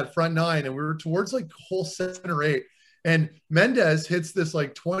forth on that front 9, and we were towards like hole 7 or 8, and Mendez hits this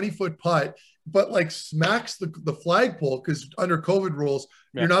like 20-foot putt, but like smacks the flagpole because under COVID rules,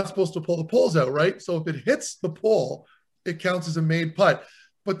 you're not supposed to pull the poles out, right? So if it hits the pole, it counts as a made putt.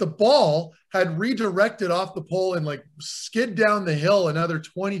 But the ball had redirected off the pole and like skid down the hill another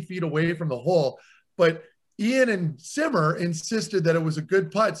 20 feet away from the hole. But Ian and Simmer insisted that it was a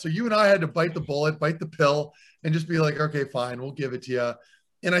good putt. So you and I had to bite the bullet, bite the pill, and just be like, okay, fine, we'll give it to you.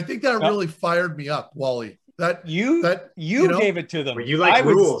 And I think that really fired me up, Wally. That you gave it to them. Well, you like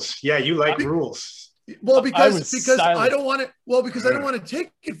rules. Yeah, you like rules. Well, because I don't want to. Well, because I don't want to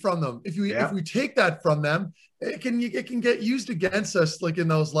take it from them. If we take that from them, it can get used against us, like in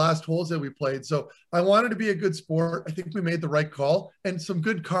those last holes that we played. So I wanted to be a good sport. I think we made the right call, and some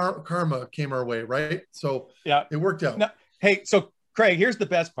good karma came our way, right? So yeah, it worked out. Now, hey, so Craig, here's the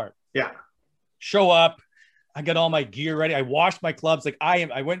best part. Yeah. Show up. I got all my gear ready. I washed my clubs. Like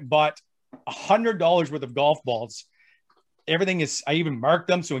I went and bought $100 worth of golf balls. Everything is, I even marked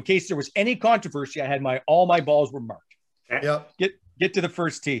them. So in case there was any controversy, I had all my balls were marked. Yeah. Get to the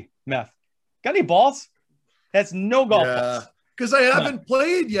first tee. Meth. Got any balls? That's no golf balls. Because I haven't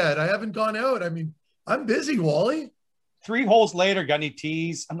played yet. I haven't gone out. I mean, I'm busy, Wally. 3 holes later, got any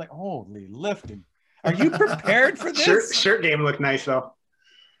tees? I'm like, holy lifting. Are you prepared for this? Shirt game looked nice though.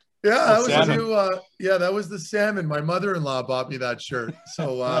 Yeah, that was the salmon. My mother-in-law bought me that shirt.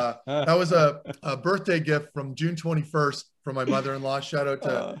 So that was a birthday gift from June 21st from my mother-in-law. Shout out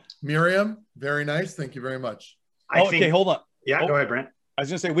to Miriam. Very nice. Thank you very much. Okay, hold on. Yeah, go ahead, Brent. I was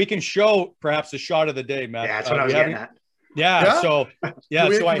going to say, we can show perhaps a shot of the day, Matt. Yeah, that's what I was getting at. Yeah. So,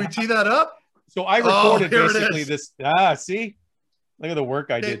 can we tee that up? So I recorded basically this. See? Look at the work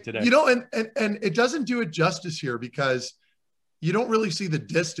I did today. You know, and it doesn't do it justice here because you don't really see the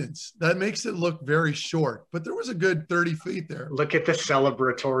distance. That makes it look very short, but there was a good 30 feet there. Look at the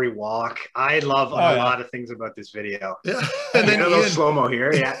celebratory walk. I love a lot of things about this video. Yeah. And then a little slow-mo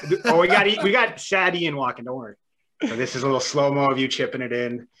here. Yeah. Oh, we got sad Ian walking, don't worry. So this is a little slow-mo of you chipping it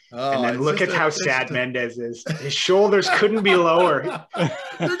in. Oh, and then look at how sad Mendez is. His shoulders couldn't be lower.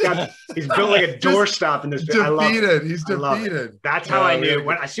 He's built like a doorstop in this video. Defeated. He's defeated. That's how I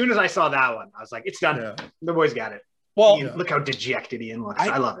knew. As soon as I saw that one, I was like, it's done. Yeah. The boys got it. Well, look how dejected Ian looks.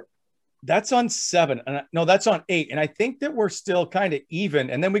 I love it. That's on 7. No, that's on 8. And I think that we're still kind of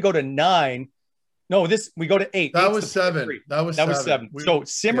even. And then we go to 9. No, we go to 8. That was 7. That was 7. So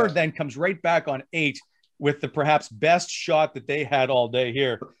Simmer then comes right back on 8 with the perhaps best shot that they had all day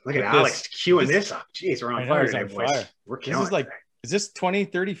here. Look at Alex queuing this up. Jeez, we're on fire today, boys. We're killing it. Is this 20,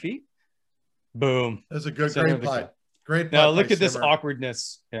 30 feet? Boom. That's a great putt. Great putt. Now look at this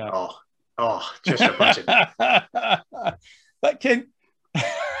awkwardness. Yeah. Oh, just a bunch of. But can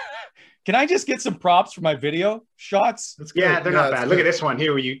I just get some props for my video shots? Yeah, they're not bad. Look at this one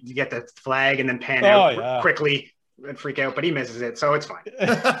here where you get the flag and then pan out quickly and freak out, but he misses it, so it's fine.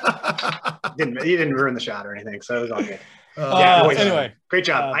 He didn't ruin the shot or anything, so it was all good. Anyway, great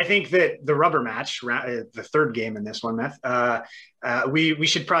job. I think that the rubber match, the third game in this one, Meth, we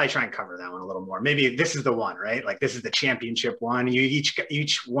should probably try and cover that one a little more. Maybe this is the one, right? Like this is the championship one. You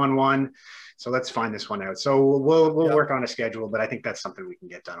each won one. So let's find this one out. So we'll work on a schedule, but I think that's something we can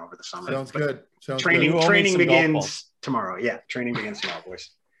get done over the summer. Sounds good. Training begins tomorrow. Yeah, training begins tomorrow, boys.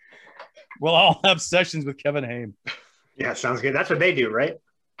 We'll all have sessions with Kevin Haim. Yeah, sounds good. That's what they do, right?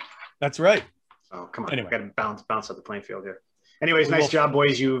 That's right. Oh, come on. Anyway. Got to bounce up the playing field here. Anyways, nice job,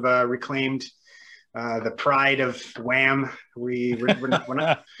 boys. You've reclaimed the pride of WAM. We're not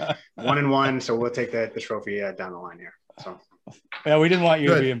 1-1, so we'll take the trophy down the line here. So. Yeah, we didn't want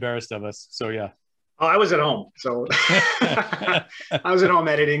you to be embarrassed of us. So yeah. Oh, I was at home. So I was at home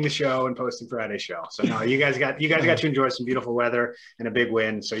editing the show and posting Friday's show. So no, you guys got to enjoy some beautiful weather and a big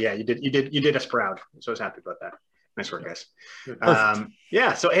win. So yeah, you did us proud. So I was happy about that. Nice work, guys.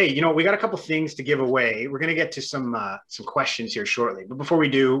 Yeah. So hey, we got a couple things to give away. We're gonna get to some questions here shortly, but before we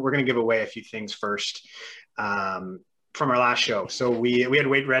do, we're gonna give away a few things first. From our last show. So we had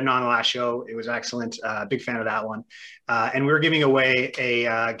Wade Redden on the last show. It was excellent. Big fan of that one. And we were giving away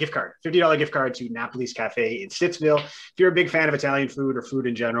a gift card, $50 gift card to Napoli's Cafe in Stittsville. If you're a big fan of Italian food or food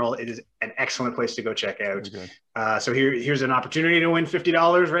in general, it is an excellent place to go check out. So here's an opportunity to win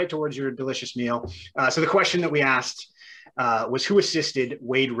 $50 right towards your delicious meal. So the question that we asked was who assisted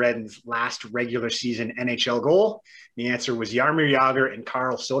Wade Redden's last regular season NHL goal? The answer was Jaromir Jagr and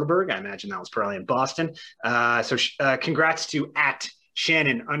Carl Soderberg. I imagine that was probably in Boston. So congrats to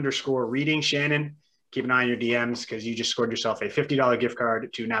 @Shannon_reading. Shannon, keep an eye on your DMs because you just scored yourself a $50 gift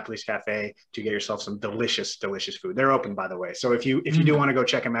card to Napoli's Cafe to get yourself some delicious, delicious food. They're open, by the way. So if you do want to go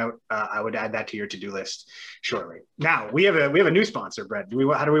check them out, I would add that to your to-do list shortly. Now we have a new sponsor, Brett.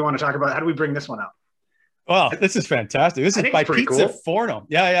 How do we want to talk about? How do we bring this one up? Well, this is fantastic. This is by Pizza Forno.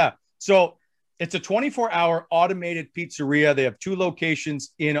 Yeah. So it's a 24-hour automated pizzeria. They have 2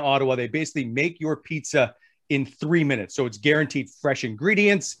 locations in Ottawa. They basically make your pizza in 3 minutes. So it's guaranteed fresh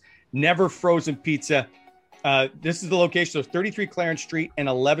ingredients, never frozen pizza. This is the location of 33 Clarence Street and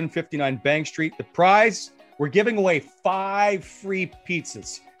 1159 Bank Street. The prize, we're giving away 5 free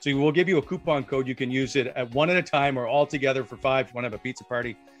pizzas. So we'll give you a coupon code. You can use it at one at a time or all together for 5 if you want to have a pizza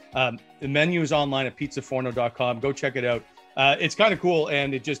party. The menu is online at pizzaforno.com. Go check it out. It's kind of cool,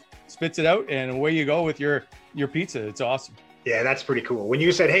 and it just spits it out, and away you go with your pizza. It's awesome. Yeah, that's pretty cool. When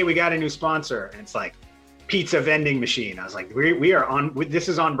you said, hey, we got a new sponsor, and it's like pizza vending machine. I was like, we are on. This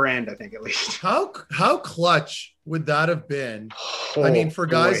is on brand, I think, at least. How clutch would that have been? Oh, I mean, for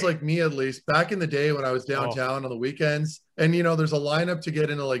guys boy. like me, at least back in the day when I was downtown on the weekends, and there's a lineup to get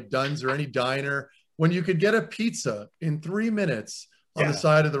into like Dunn's or any diner when you could get a pizza in 3 minutes on the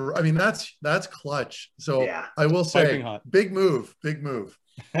side of the. I mean, that's clutch. So I will say, big move.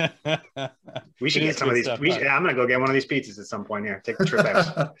 We should get some of these. I'm gonna go get one of these pizzas at some point here. Take the trip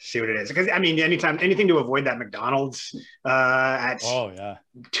out, see what it is. Because I mean, anything to avoid that McDonald's at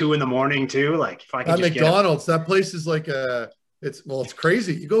 2 a.m. too. Like if I can just McDonald's, that place is like it's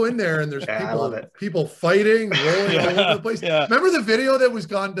crazy. You go in there and there's people fighting, rolling all over the place. Remember the video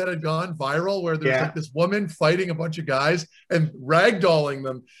that had gone viral where there's like this woman fighting a bunch of guys and ragdolling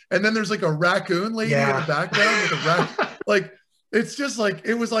them, and then there's like a raccoon lady in the background with a like. It's just like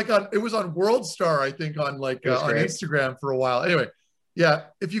it was on World Star, I think, on on Instagram for a while. Anyway,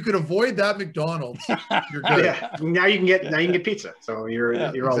 if you could avoid that McDonald's, you're good. Now you can get pizza. So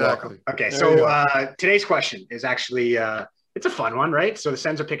you're all welcome. Okay, so today's question is actually it's a fun one, right? So the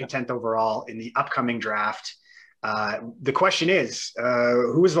Sens are picking 10th overall in the upcoming draft. The question is,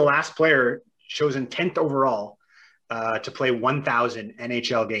 who was the last player chosen 10th overall to play 1,000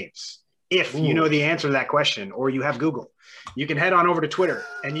 NHL games? If you know the answer to that question, or you have Google, you can head on over to Twitter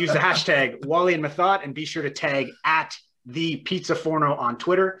and use the hashtag Wally and Mathot, and be sure to tag at the Pizza Forno on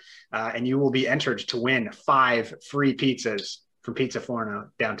Twitter, and you will be entered to win 5 free pizzas from Pizza Forno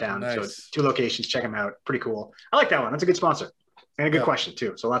downtown. Nice. So it's 2 locations. Check them out. Pretty cool. I like that one. That's a good sponsor and a good question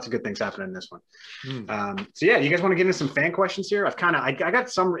too. So lots of good things happening in this one. So you guys want to get into some fan questions here? I got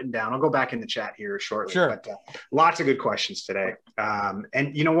some written down. I'll go back in the chat here shortly. Sure. But lots of good questions today.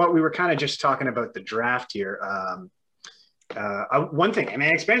 And you know what? We were kind of just talking about the draft here. One thing, I mean,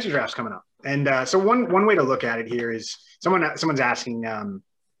 expansion draft's coming up. And so one way to look at it here is someone's asking,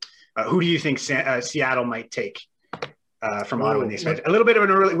 who do you think Seattle might take from Ottawa in the expansion? A little bit of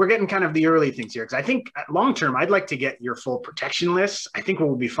we're getting kind of the early things here. Cause I think long term, I'd like to get your full protection list. I think what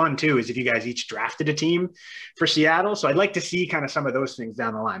would be fun too, is if you guys each drafted a team for Seattle. So I'd like to see kind of some of those things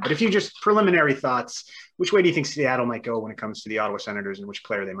down the line, but if you just preliminary thoughts, which way do you think Seattle might go when it comes to the Ottawa Senators and which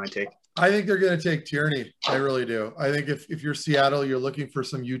player they might take? I think they're going to take Tierney. I really do. I think if you're Seattle, you're looking for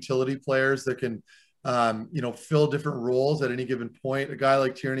some utility players that can, fill different roles at any given point. A guy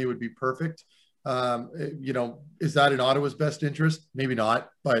like Tierney would be perfect. Is that in Ottawa's best interest? Maybe not,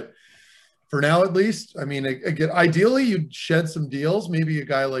 but for now, at least, I mean, again, ideally you'd shed some deals, maybe a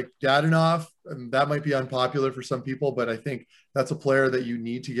guy like Dadonov, and that might be unpopular for some people, but I think that's a player that you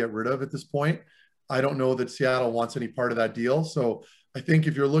need to get rid of at this point. I don't know that Seattle wants any part of that deal. So I think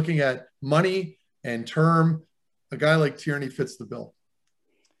if you're looking at money and term, a guy like Tierney fits the bill.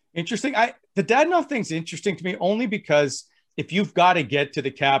 Interesting. The Dadonov thing's interesting to me only because if you've got to get to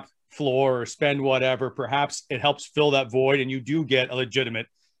the cap floor or spend whatever, perhaps it helps fill that void and you do get a legitimate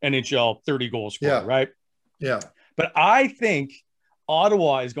NHL 30 goal scorer, right? Yeah. But I think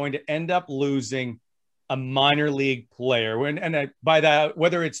Ottawa is going to end up losing a minor league player. And by that,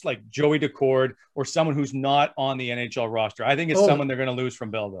 whether it's like Joey Decord or someone who's not on the NHL roster, I think it's someone they're going to lose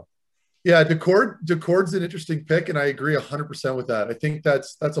from Belleville. Yeah, Decord's an interesting pick, and I agree 100% with that. I think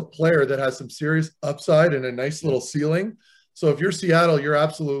that's a player that has some serious upside and a nice little ceiling. So if you're Seattle, you're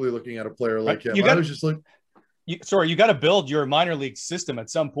absolutely looking at a player like him. You got to build your minor league system at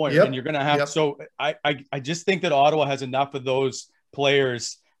some point, and you're going to have. So I just think that Ottawa has enough of those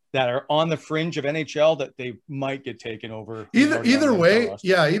players that are on the fringe of NHL that they might get taken over. Either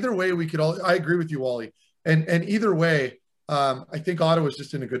way, we could all. I agree with you, Wally, and either way. I think Ottawa's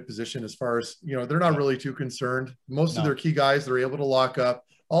just in a good position as far as, they're not really too concerned. Most of their key guys, they're able to lock up.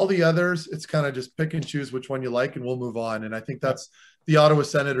 All the others, it's kind of just pick and choose which one you like, and we'll move on. And I think that's the Ottawa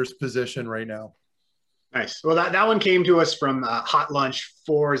Senators' position right now. Nice. Well, that one came to us from Hot Lunch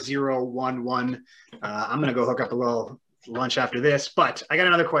 4011. I'm going to go hook up a little lunch after this, but I got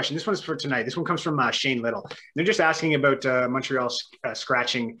another question. This one's for tonight. This one comes from Shane Little. They're just asking about Montreal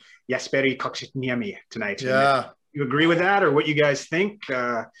scratching Jesperi Kotkaniemi tonight. Yeah. You agree with that, or what you guys think?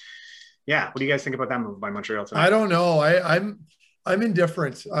 What do you guys think about that move by Montreal tonight? I don't know. I'm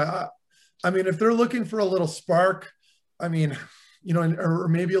indifferent. I mean, if they're looking for a little spark, or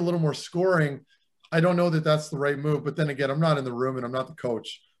maybe a little more scoring, I don't know that that's the right move. But then again, I'm not in the room and I'm not the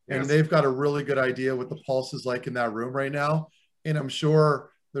coach, and they've got a really good idea what the pulse is like in that room right now. And I'm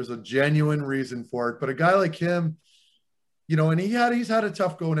sure there's a genuine reason for it. But a guy like him, and he's had a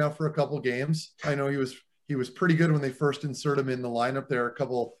tough go now for a couple games. I know he was pretty good when they first inserted him in the lineup there a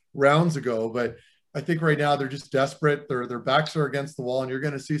couple rounds ago, but I think right now they're just desperate. Their backs are against the wall, and you're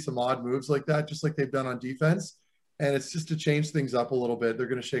going to see some odd moves like that, just like they've done on defense. And it's just to change things up a little bit. They're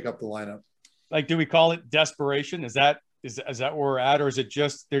going to shake up the lineup. like, do we call it desperation? Is that where we're at, or is it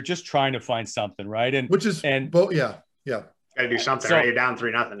just they're just trying to find something, right? And both. Yeah. Got to do something. Right? You're down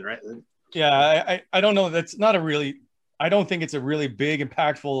 3-0, right? Yeah, I don't know. That's not I don't think it's a really big,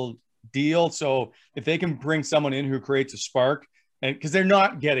 impactful deal. So if they can bring someone in who creates a spark, and because they're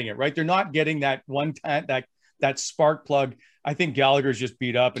not getting it, right? They're not getting that that spark plug. I think Gallagher's just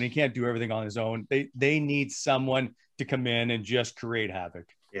beat up and he can't do everything on his own. They need someone to come in and just create havoc.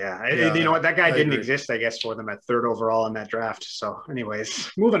 Yeah. You know what? That guy didn't exist, I guess, for them at 3rd overall in that draft. So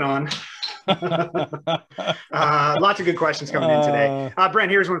anyways, moving on. Lots of good questions coming in today. Brent,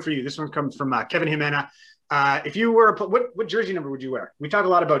 here's one for you. This one comes from Kevin Jimena. If you were what jersey number would you wear? We talk a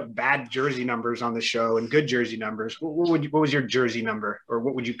lot about bad jersey numbers on the show and good jersey numbers. What was your jersey number, or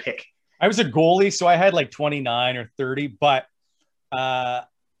what would you pick? I was a goalie, so I had like 29 or 30, but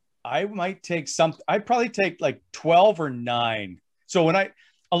I might take I'd probably take like 12 or 9. So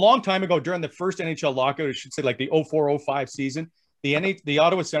a long time ago during the first NHL lockout, I should say like the 04-05 season, the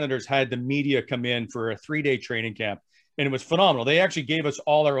Ottawa Senators had the media come in for a 3-day training camp, and it was phenomenal. They actually gave us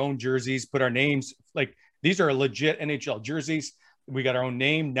all our own jerseys, put our names, like these are legit NHL jerseys. We got our own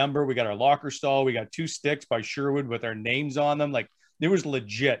name, number, we got our locker stall, we got 2 sticks by Sherwood with our names on them. Like it was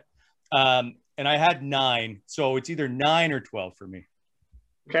legit. And I had 9, so it's either 9 or 12 for me.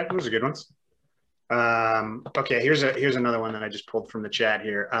 Okay, those are good ones. Okay, here's another one that I just pulled from the chat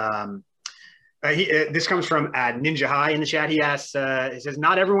here. This comes from Ninja High in the chat. He asks, he says,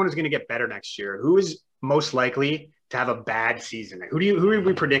 not everyone is going to get better next year. Who is most likely to have a bad season? Who are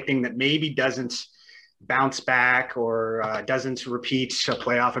we predicting that maybe doesn't bounce back or doesn't repeat a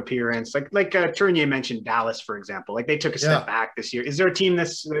playoff appearance? Like Tournier mentioned Dallas, for example. Like they took a step back this year. Is there a team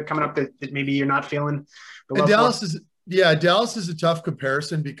that's coming up that maybe you're not feeling the love for? Dallas is a tough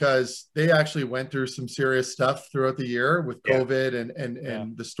comparison because they actually went through some serious stuff throughout the year with COVID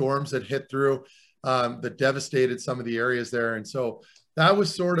and the storms that hit through that devastated some of the areas there. And so that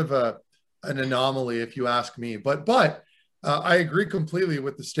was sort of an anomaly, if you ask me. But I agree completely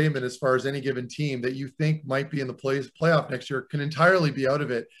with the statement as far as any given team that you think might be in the playoff next year can entirely be out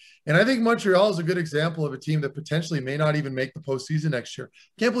of it. And I think Montreal is a good example of a team that potentially may not even make the postseason next year.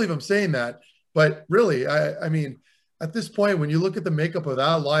 Can't believe I'm saying that, but really, I mean, at this point, when you look at the makeup of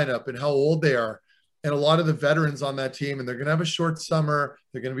that lineup and how old they are, and a lot of the veterans on that team, and they're going to have a short summer,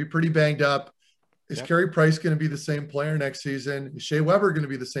 they're going to be pretty banged up. Is Carey Price going to be the same player next season? Is Shea Weber going to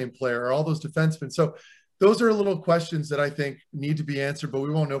be the same player? Are all those defensemen? So those are little questions that I think need to be answered, but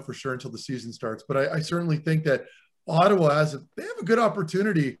we won't know for sure until the season starts. But I certainly think that Ottawa they have a good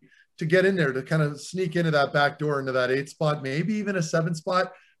opportunity to get in there, to kind of sneak into that back door, into that 8 spot, maybe even a 7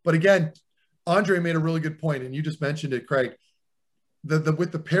 spot. But again, Andre made a really good point, and you just mentioned it, Craig.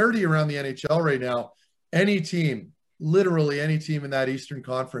 With the parity around the NHL right now, any team, literally any team in that Eastern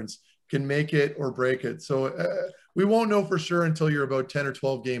Conference can make it or break it. So we won't know for sure until you're about 10 or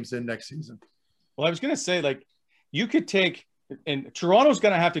 12 games in next season. Well, I was going to say, like, you could take, and Toronto's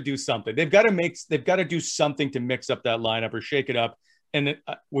going to have to do something. They've got to do something to mix up that lineup or shake it up. And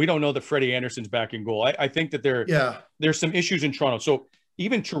we don't know that Freddie Anderson's back in goal. I think that there's some issues in Toronto. So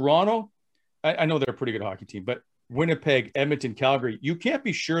even Toronto, I know they're a pretty good hockey team, but Winnipeg, Edmonton, Calgary, you can't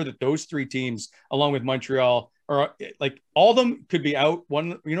be sure that those 3 teams, along with Montreal, are like all of them could be out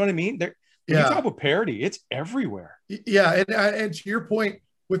one. You know what I mean? When you talk about parity, it's everywhere. Yeah, and to your point,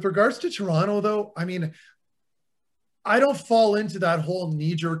 with regards to Toronto, though, I mean, I don't fall into that whole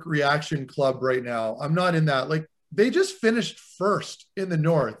knee-jerk reaction club right now. I'm not in that. Like, they just finished first in the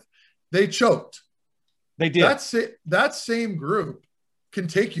North. They choked. They did. That same group can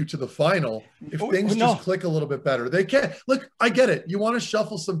take you to the final if things just click a little bit better. They can. Look, I get it. You want to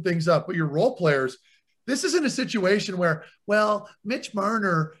shuffle some things up, but your role players, this isn't a situation where, well, Mitch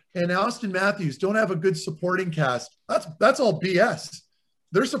Marner and Austin Matthews don't have a good supporting cast. That's all BS.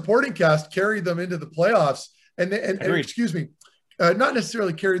 Their supporting cast carried them into the playoffs, and excuse me, not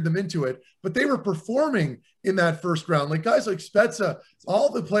necessarily carried them into it, but they were performing in that first round. Like guys like Spezza,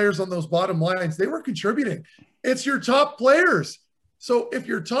 all the players on those bottom lines, they were contributing. It's your top players. So if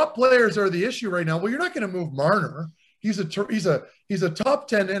your top players are the issue right now, well, you're not going to move Marner. He's a top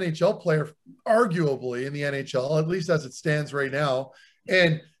 10 NHL player, arguably in the NHL, at least as it stands right now.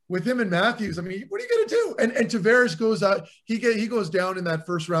 And with him and Matthews, I mean, what are you going to do? And Tavares goes out, he goes down in that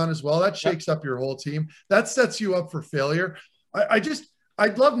first round as well. That shakes up your whole team. That sets you up for failure. I'd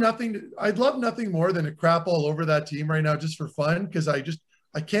love nothing more than to crap all over that team right now just for fun, because I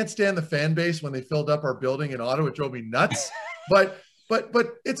can't stand the fan base when they filled up our building in Ottawa. It drove me nuts. But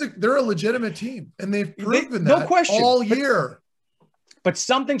they're a legitimate team, and they've proven that all year. But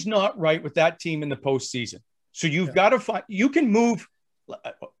something's not right with that team in the postseason. So you've got to find. You can move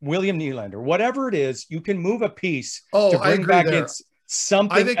William Nylander, whatever it is, you can move a piece Oh, to I bring agree back there. in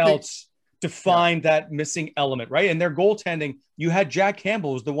something else to find that missing element, right? And their goaltending, you had Jack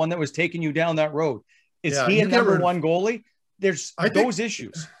Campbell was the one that was taking you down that road. Is he a number one goalie? There's those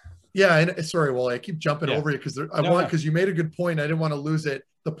issues. Yeah, and sorry, Wally, I keep jumping over you because you made a good point. I didn't want to lose it.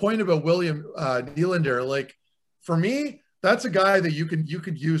 The point about William Nylander, like for me, that's a guy that you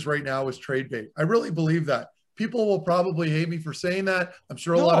could use right now as trade bait. I really believe that. People will probably hate me for saying that. I'm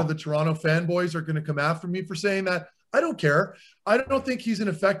sure a lot of the Toronto fanboys are going to come after me for saying that. I don't care. I don't think he's an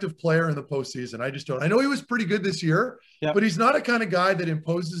effective player in the postseason. I just don't. I know he was pretty good this year, but he's not a kind of guy that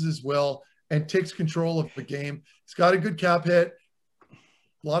imposes his will and takes control of the game. He's got a good cap hit, a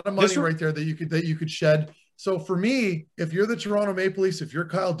lot of money right there that you could shed. So for me, if you're the Toronto Maple Leafs, if you're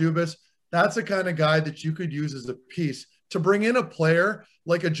Kyle Dubas, that's the kind of guy that you could use as a piece to bring in a player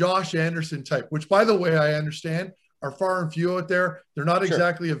like a Josh Anderson type, which, by the way, I understand are far and few out there. They're not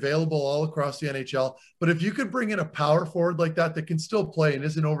exactly available all across the NHL. But if you could bring in a power forward like that can still play and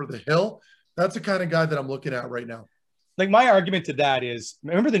isn't over the hill, that's the kind of guy that I'm looking at right now. Like my argument to that is,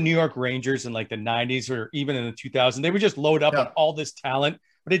 remember the New York Rangers in like the 90s or even in the 2000s? They would just load up on all this talent,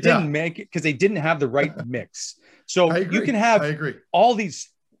 but it didn't make it because they didn't have the right mix. So you can have all these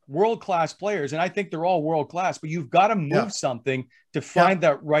world-class players, and I think they're all world-class, but you've got to move something to find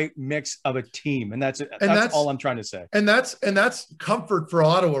that right mix of a team. And that's all I'm trying to say. And that's comfort for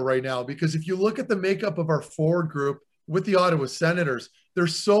Ottawa right now, because if you look at the makeup of our forward group with the Ottawa Senators, they're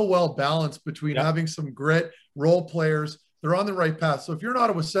so well balanced between having some grit, role players. They're on the right path. So if you're an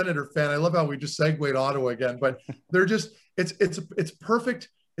Ottawa Senator fan, I love how we just segued Ottawa again, but they're just, it's perfect.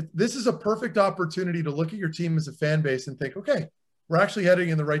 This is a perfect opportunity to look at your team as a fan base and think, okay, we're actually heading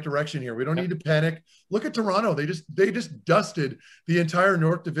in the right direction here. We don't need to panic. Look at Toronto. They just dusted the entire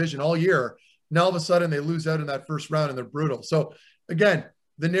North Division all year. Now all of a sudden they lose out in that first round and they're brutal. So again,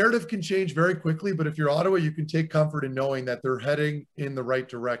 the narrative can change very quickly, but if you're Ottawa, you can take comfort in knowing that they're heading in the right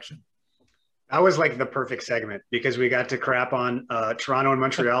direction. That was like the perfect segment because we got to crap on Toronto and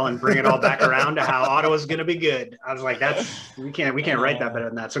Montreal and bring it all back around to how Ottawa's going to be good. I was like, we can't write that better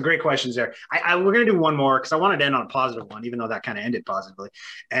than that. So great questions there. We're going to do one more because I wanted to end on a positive one, even though that kind of ended positively.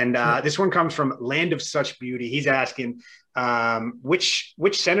 And this one comes from Land of Such Beauty. He's asking, which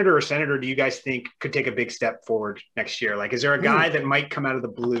senator do you guys think could take a big step forward next year? Like, is there a guy that might come out of the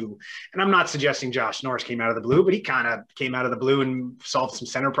blue? And I'm not suggesting Josh Norris came out of the blue, but he kind of came out of the blue and solved some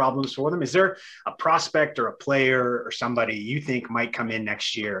center problems for them. Is there a prospect or a player or somebody you think might come in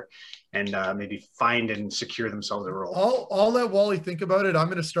next year and maybe find and secure themselves a role? I'll let Wally think about it. I'm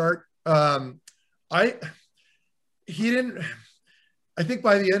going to start. I think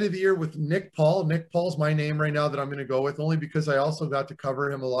by the end of the year with Nick Paul's my name right now that I'm going to go with, only because I also got to cover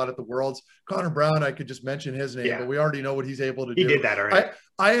him a lot at the Worlds. Connor Brown, I could just mention his name, but we already know what he's able to do. He did that already.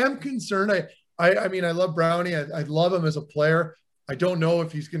 I am concerned. I mean, I love Brownie. I love him as a player. I don't know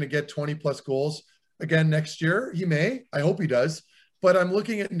if he's going to get 20 plus goals again next year. He may. I hope he does. But I'm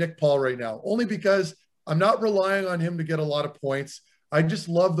looking at Nick Paul right now, only because I'm not relying on him to get a lot of points. I just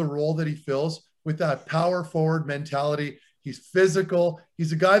love the role that he fills with that power forward mentality. He's physical.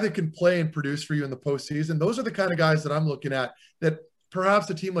 He's a guy that can play and produce for you in the postseason. Those are the kind of guys that I'm looking at that perhaps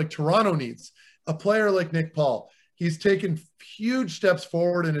a team like Toronto needs. A player like Nick Paul. He's taken huge steps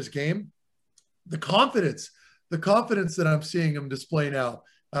forward in his game. The confidence that I'm seeing him display now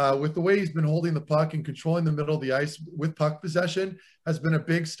with the way he's been holding the puck and controlling the middle of the ice with puck possession has been a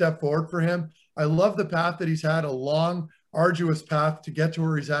big step forward for him. I love the path that he's had, a long, arduous path to get to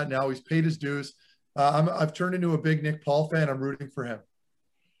where he's at now. He's paid his dues. I've turned into a big Nick Paul fan. I'm rooting for him.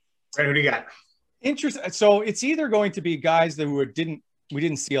 Right, who do you got? Interesting. So it's either going to be guys that we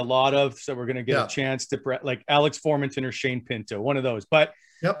didn't see a lot of, so we're going to get a chance to like Alex Formenton or Shane Pinto, one of those. But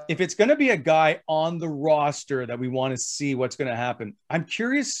if it's going to be a guy on the roster that we want to see what's going to happen, I'm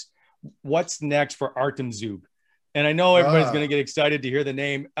curious what's next for Artem Zub. And I know everybody's going to get excited to hear the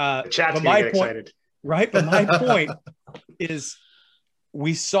name. The chat's going to get excited. Right. But my point is,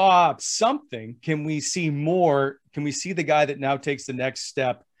 we saw something. Can we see more? Can we see the guy that now takes the next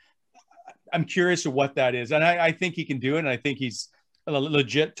step? I'm curious of what that is. And I think he can do it. And I think he's a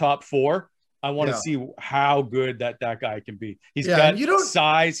legit top four. I want to see how good that guy can be. He's got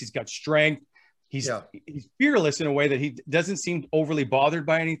size. He's got strength. He's fearless in a way that he doesn't seem overly bothered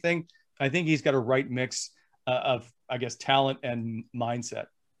by anything. I think he's got a right mix of, I guess, talent and mindset.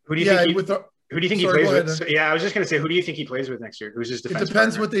 Who do you think who do you think he plays with? So, I was just going to say, who do you think he plays with next year? Who's his defense? It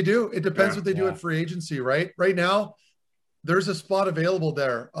depends what they do. It depends what they do at free agency, right? Right now, there's a spot available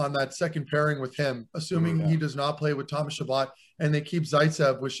there on that second pairing with him, assuming he does not play with Thomas Chabot and they keep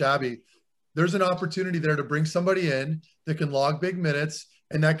Zaitsev with Shabby. there's an opportunity there to bring somebody in that can log big minutes,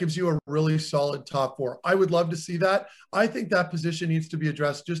 and that gives you a really solid top four. I would love to see that. I think that position needs to be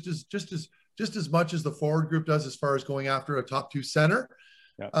addressed just as much as the forward group does, as far as going after a top two center.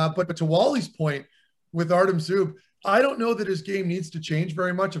 Yeah. But to Wally's point with Artem Zub, I don't know that his game needs to change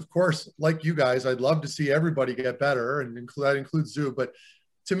very much. Of course, like you guys, I'd love to see everybody get better, and that includes Zub. But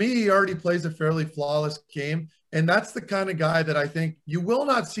to me, he already plays a fairly flawless game. And that's the kind of guy that I think you will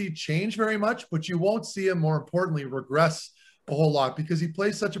not see change very much, but you won't see him, more importantly, regress a whole lot, because he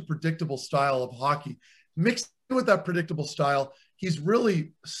plays such a predictable style of hockey. Mixed with that predictable style, he's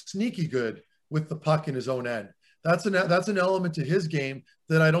really sneaky good with the puck in his own end. That's an element to his game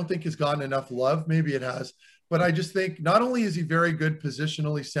that I don't think has gotten enough love. Maybe it has, but I just think not only is he very good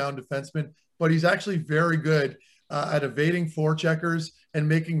positionally sound defenseman, but he's actually very good at evading forecheckers and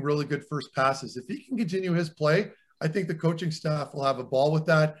making really good first passes. If he can continue his play, I think the coaching staff will have a ball with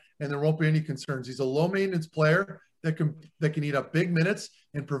that, and there won't be any concerns. He's a low maintenance player that can eat up big minutes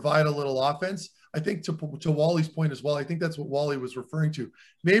and provide a little offense. I think to Wally's point as well, I think that's what Wally was referring to.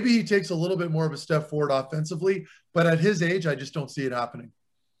 Maybe he takes a little bit more of a step forward offensively, but at his age, I just don't see it happening.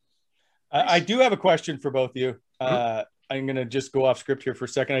 I do have a question for both of you. I'm going to just go off script here for a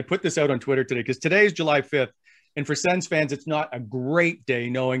second. I put this out on Twitter today because today is July 5th. And for Sens fans, it's not a great day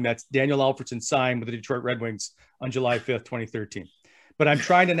knowing that Daniel Alfredsson signed with the Detroit Red Wings on July 5th, 2013. But I'm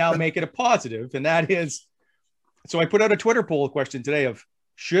trying to now make it a positive, and that is, so I put out a Twitter poll question today of,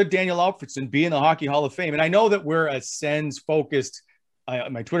 should Daniel Alfredsson be in the Hockey Hall of Fame? And I know that we're a Sens-focused,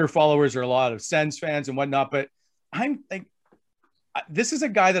 my Twitter followers are a lot of Sens fans and whatnot, but I'm like, this is a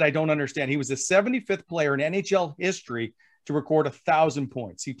guy that I don't understand. He was the 75th player in NHL history to record 1,000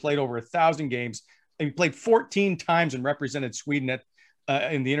 points. He played over 1,000 games. He played 14 times and represented Sweden at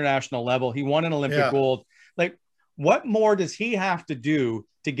in the international level. He won an Olympic gold. Like, what more does he have to do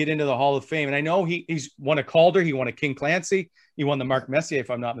to get into the Hall of Fame? And I know he's won a Calder. He won a King Clancy. He won the Mark Messier,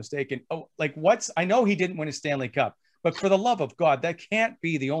 if I'm not mistaken. Oh, like I know he didn't win a Stanley Cup, but for the love of God, that can't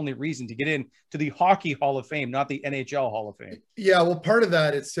be the only reason to get in to the Hockey Hall of Fame, not the NHL Hall of Fame. Yeah, well, part of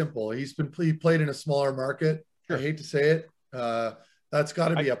that, it's simple. He played in a smaller market. Sure. I hate to say it. That's got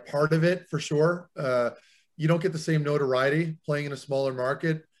to be a part of it for sure. You don't get the same notoriety playing in a smaller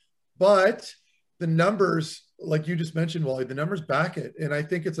market, but the numbers, like you just mentioned, Wally, the numbers back it. And I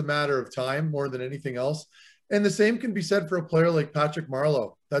think it's a matter of time more than anything else. And the same can be said for a player like Patrick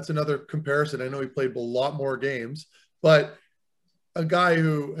Marleau. That's another comparison. I know he played a lot more games, but a guy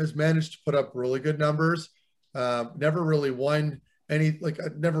who has managed to put up really good numbers, never really won any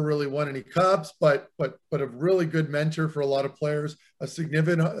cups, but a really good mentor for a lot of players, a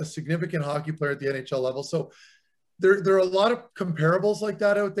significant hockey player at the NHL level. So there are a lot of comparables like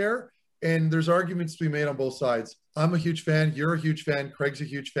that out there, and there's arguments to be made on both sides. I'm a huge fan. You're a huge fan. Craig's a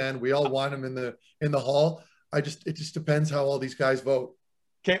huge fan. We all want him in the Hall. It just depends how all these guys vote.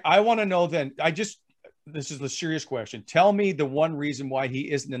 Okay, I want to know then. This is the serious question. Tell me the one reason why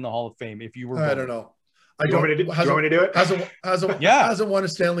he isn't in the Hall of Fame. If you were, I don't know. You want me to do it? Hasn't won a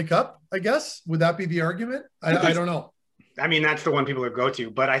Stanley Cup, I guess. Would that be the argument? I don't know. I mean, that's the one people would go to.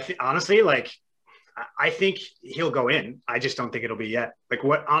 But honestly, I think he'll go in. I just don't think it'll be yet. Like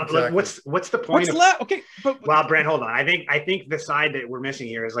what? Exactly. Like what's the point? Okay, but well, Brent, hold on. I think the side that we're missing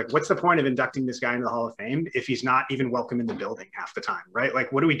here is like, what's the point of inducting this guy into the Hall of Fame if he's not even welcome in the building half the time, right?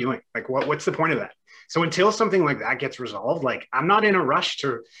 Like, what are we doing? Like, what's the point of that? So until something like that gets resolved, like I'm not in a rush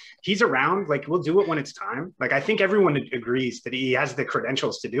to. He's around. Like we'll do it when it's time. Like I think everyone agrees that he has the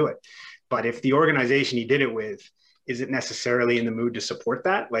credentials to do it, but if the organization he did it with isn't necessarily in the mood to support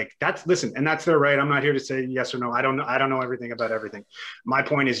that, like and that's their right. I'm not here to say yes or no. I don't know everything about everything. My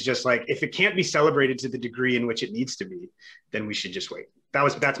point is just like, if it can't be celebrated to the degree in which it needs to be, then we should just wait.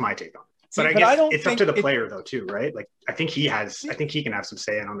 That's my take on it. But I guess it's up to the player though too, right? Like I think he can have some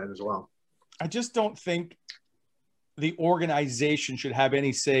say in on it as well. I just don't think the organization should have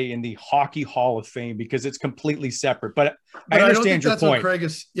any say in the Hockey Hall of Fame because it's completely separate. But I understand your point. Craig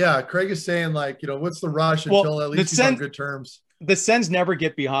is saying, like, what's the rush until at least he's on good terms. The Sens never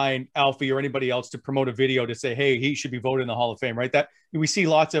get behind Alfie or anybody else to promote a video to say, hey, he should be voted in the Hall of Fame, right? That we see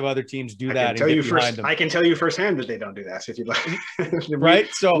lots of other teams do that. I can tell you firsthand that they don't do that if you'd like. Right.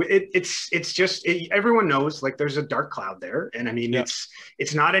 So it's just everyone knows like there's a dark cloud there. And I mean,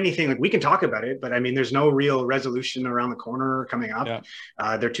 it's not anything like we can talk about it, but I mean, there's no real resolution around the corner coming up.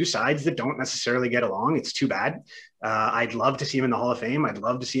 Yeah. They're two sides that don't necessarily get along. It's too bad. I'd love to see him in the Hall of Fame. I'd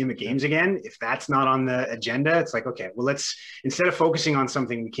love to see him at games again. If that's not on the agenda, it's like, okay, well, instead of focusing on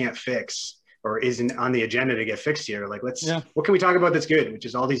something we can't fix, or isn't on the agenda to get fixed here. Like, what can we talk about that's good, which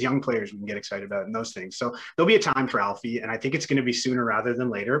is all these young players we can get excited about and those things. So there'll be a time for Alfie, and I think it's going to be sooner rather than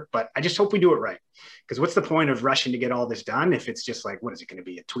later, but I just hope we do it right. Because what's the point of rushing to get all this done if it's just like, what is it going to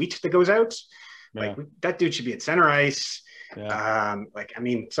be, a tweet that goes out? Like, that dude should be at center ice.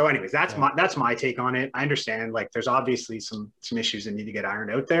 So anyways, that's my take on it. I understand, like, there's obviously some issues that need to get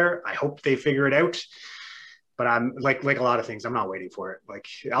ironed out there. I hope they figure it out. But I'm like a lot of things, I'm not waiting for it. Like,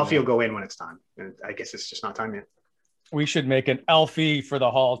 Alfie will go in when it's time. And I guess it's just not time yet. We should make an Alfie for the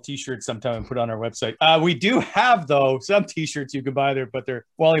Hall t-shirt sometime and put on our website. We do have, though, some t-shirts you can buy there, but they're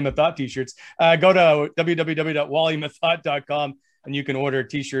Wally Mathot t-shirts. Go to www.wallymathot.com and you can order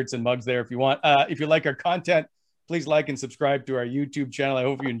t-shirts and mugs there if you want. If you like our content, please like and subscribe to our YouTube channel. I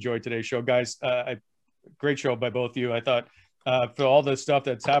hope you enjoyed today's show, guys. Great show by both of you. I thought for all the stuff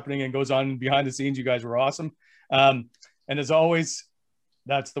that's happening and goes on behind the scenes, you guys were awesome. And as always,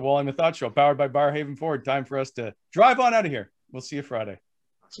 that's the Wally Mathot Show, powered by Barrhaven Ford. Time for us to drive on out of here. We'll see you Friday.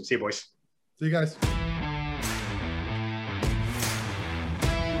 Awesome. See you, boys. See you guys.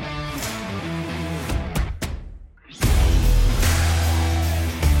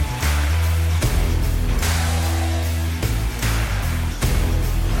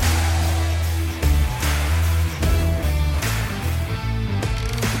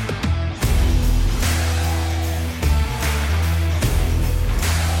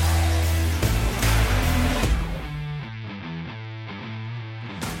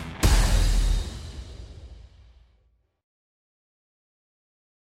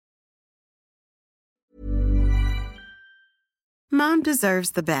 Mom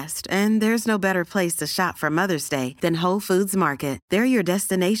deserves the best, and there's no better place to shop for Mother's Day than Whole Foods Market. They're your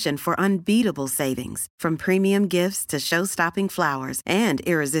destination for unbeatable savings, from premium gifts to show-stopping flowers and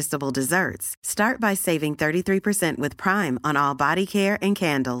irresistible desserts. Start by saving 33% with Prime on all body care and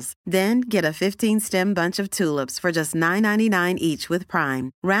candles. Then get a 15-stem bunch of tulips for just $9.99 each with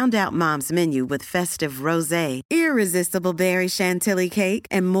Prime. Round out Mom's menu with festive rosé, irresistible berry chantilly cake,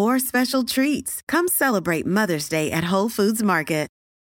 and more special treats. Come celebrate Mother's Day at Whole Foods Market.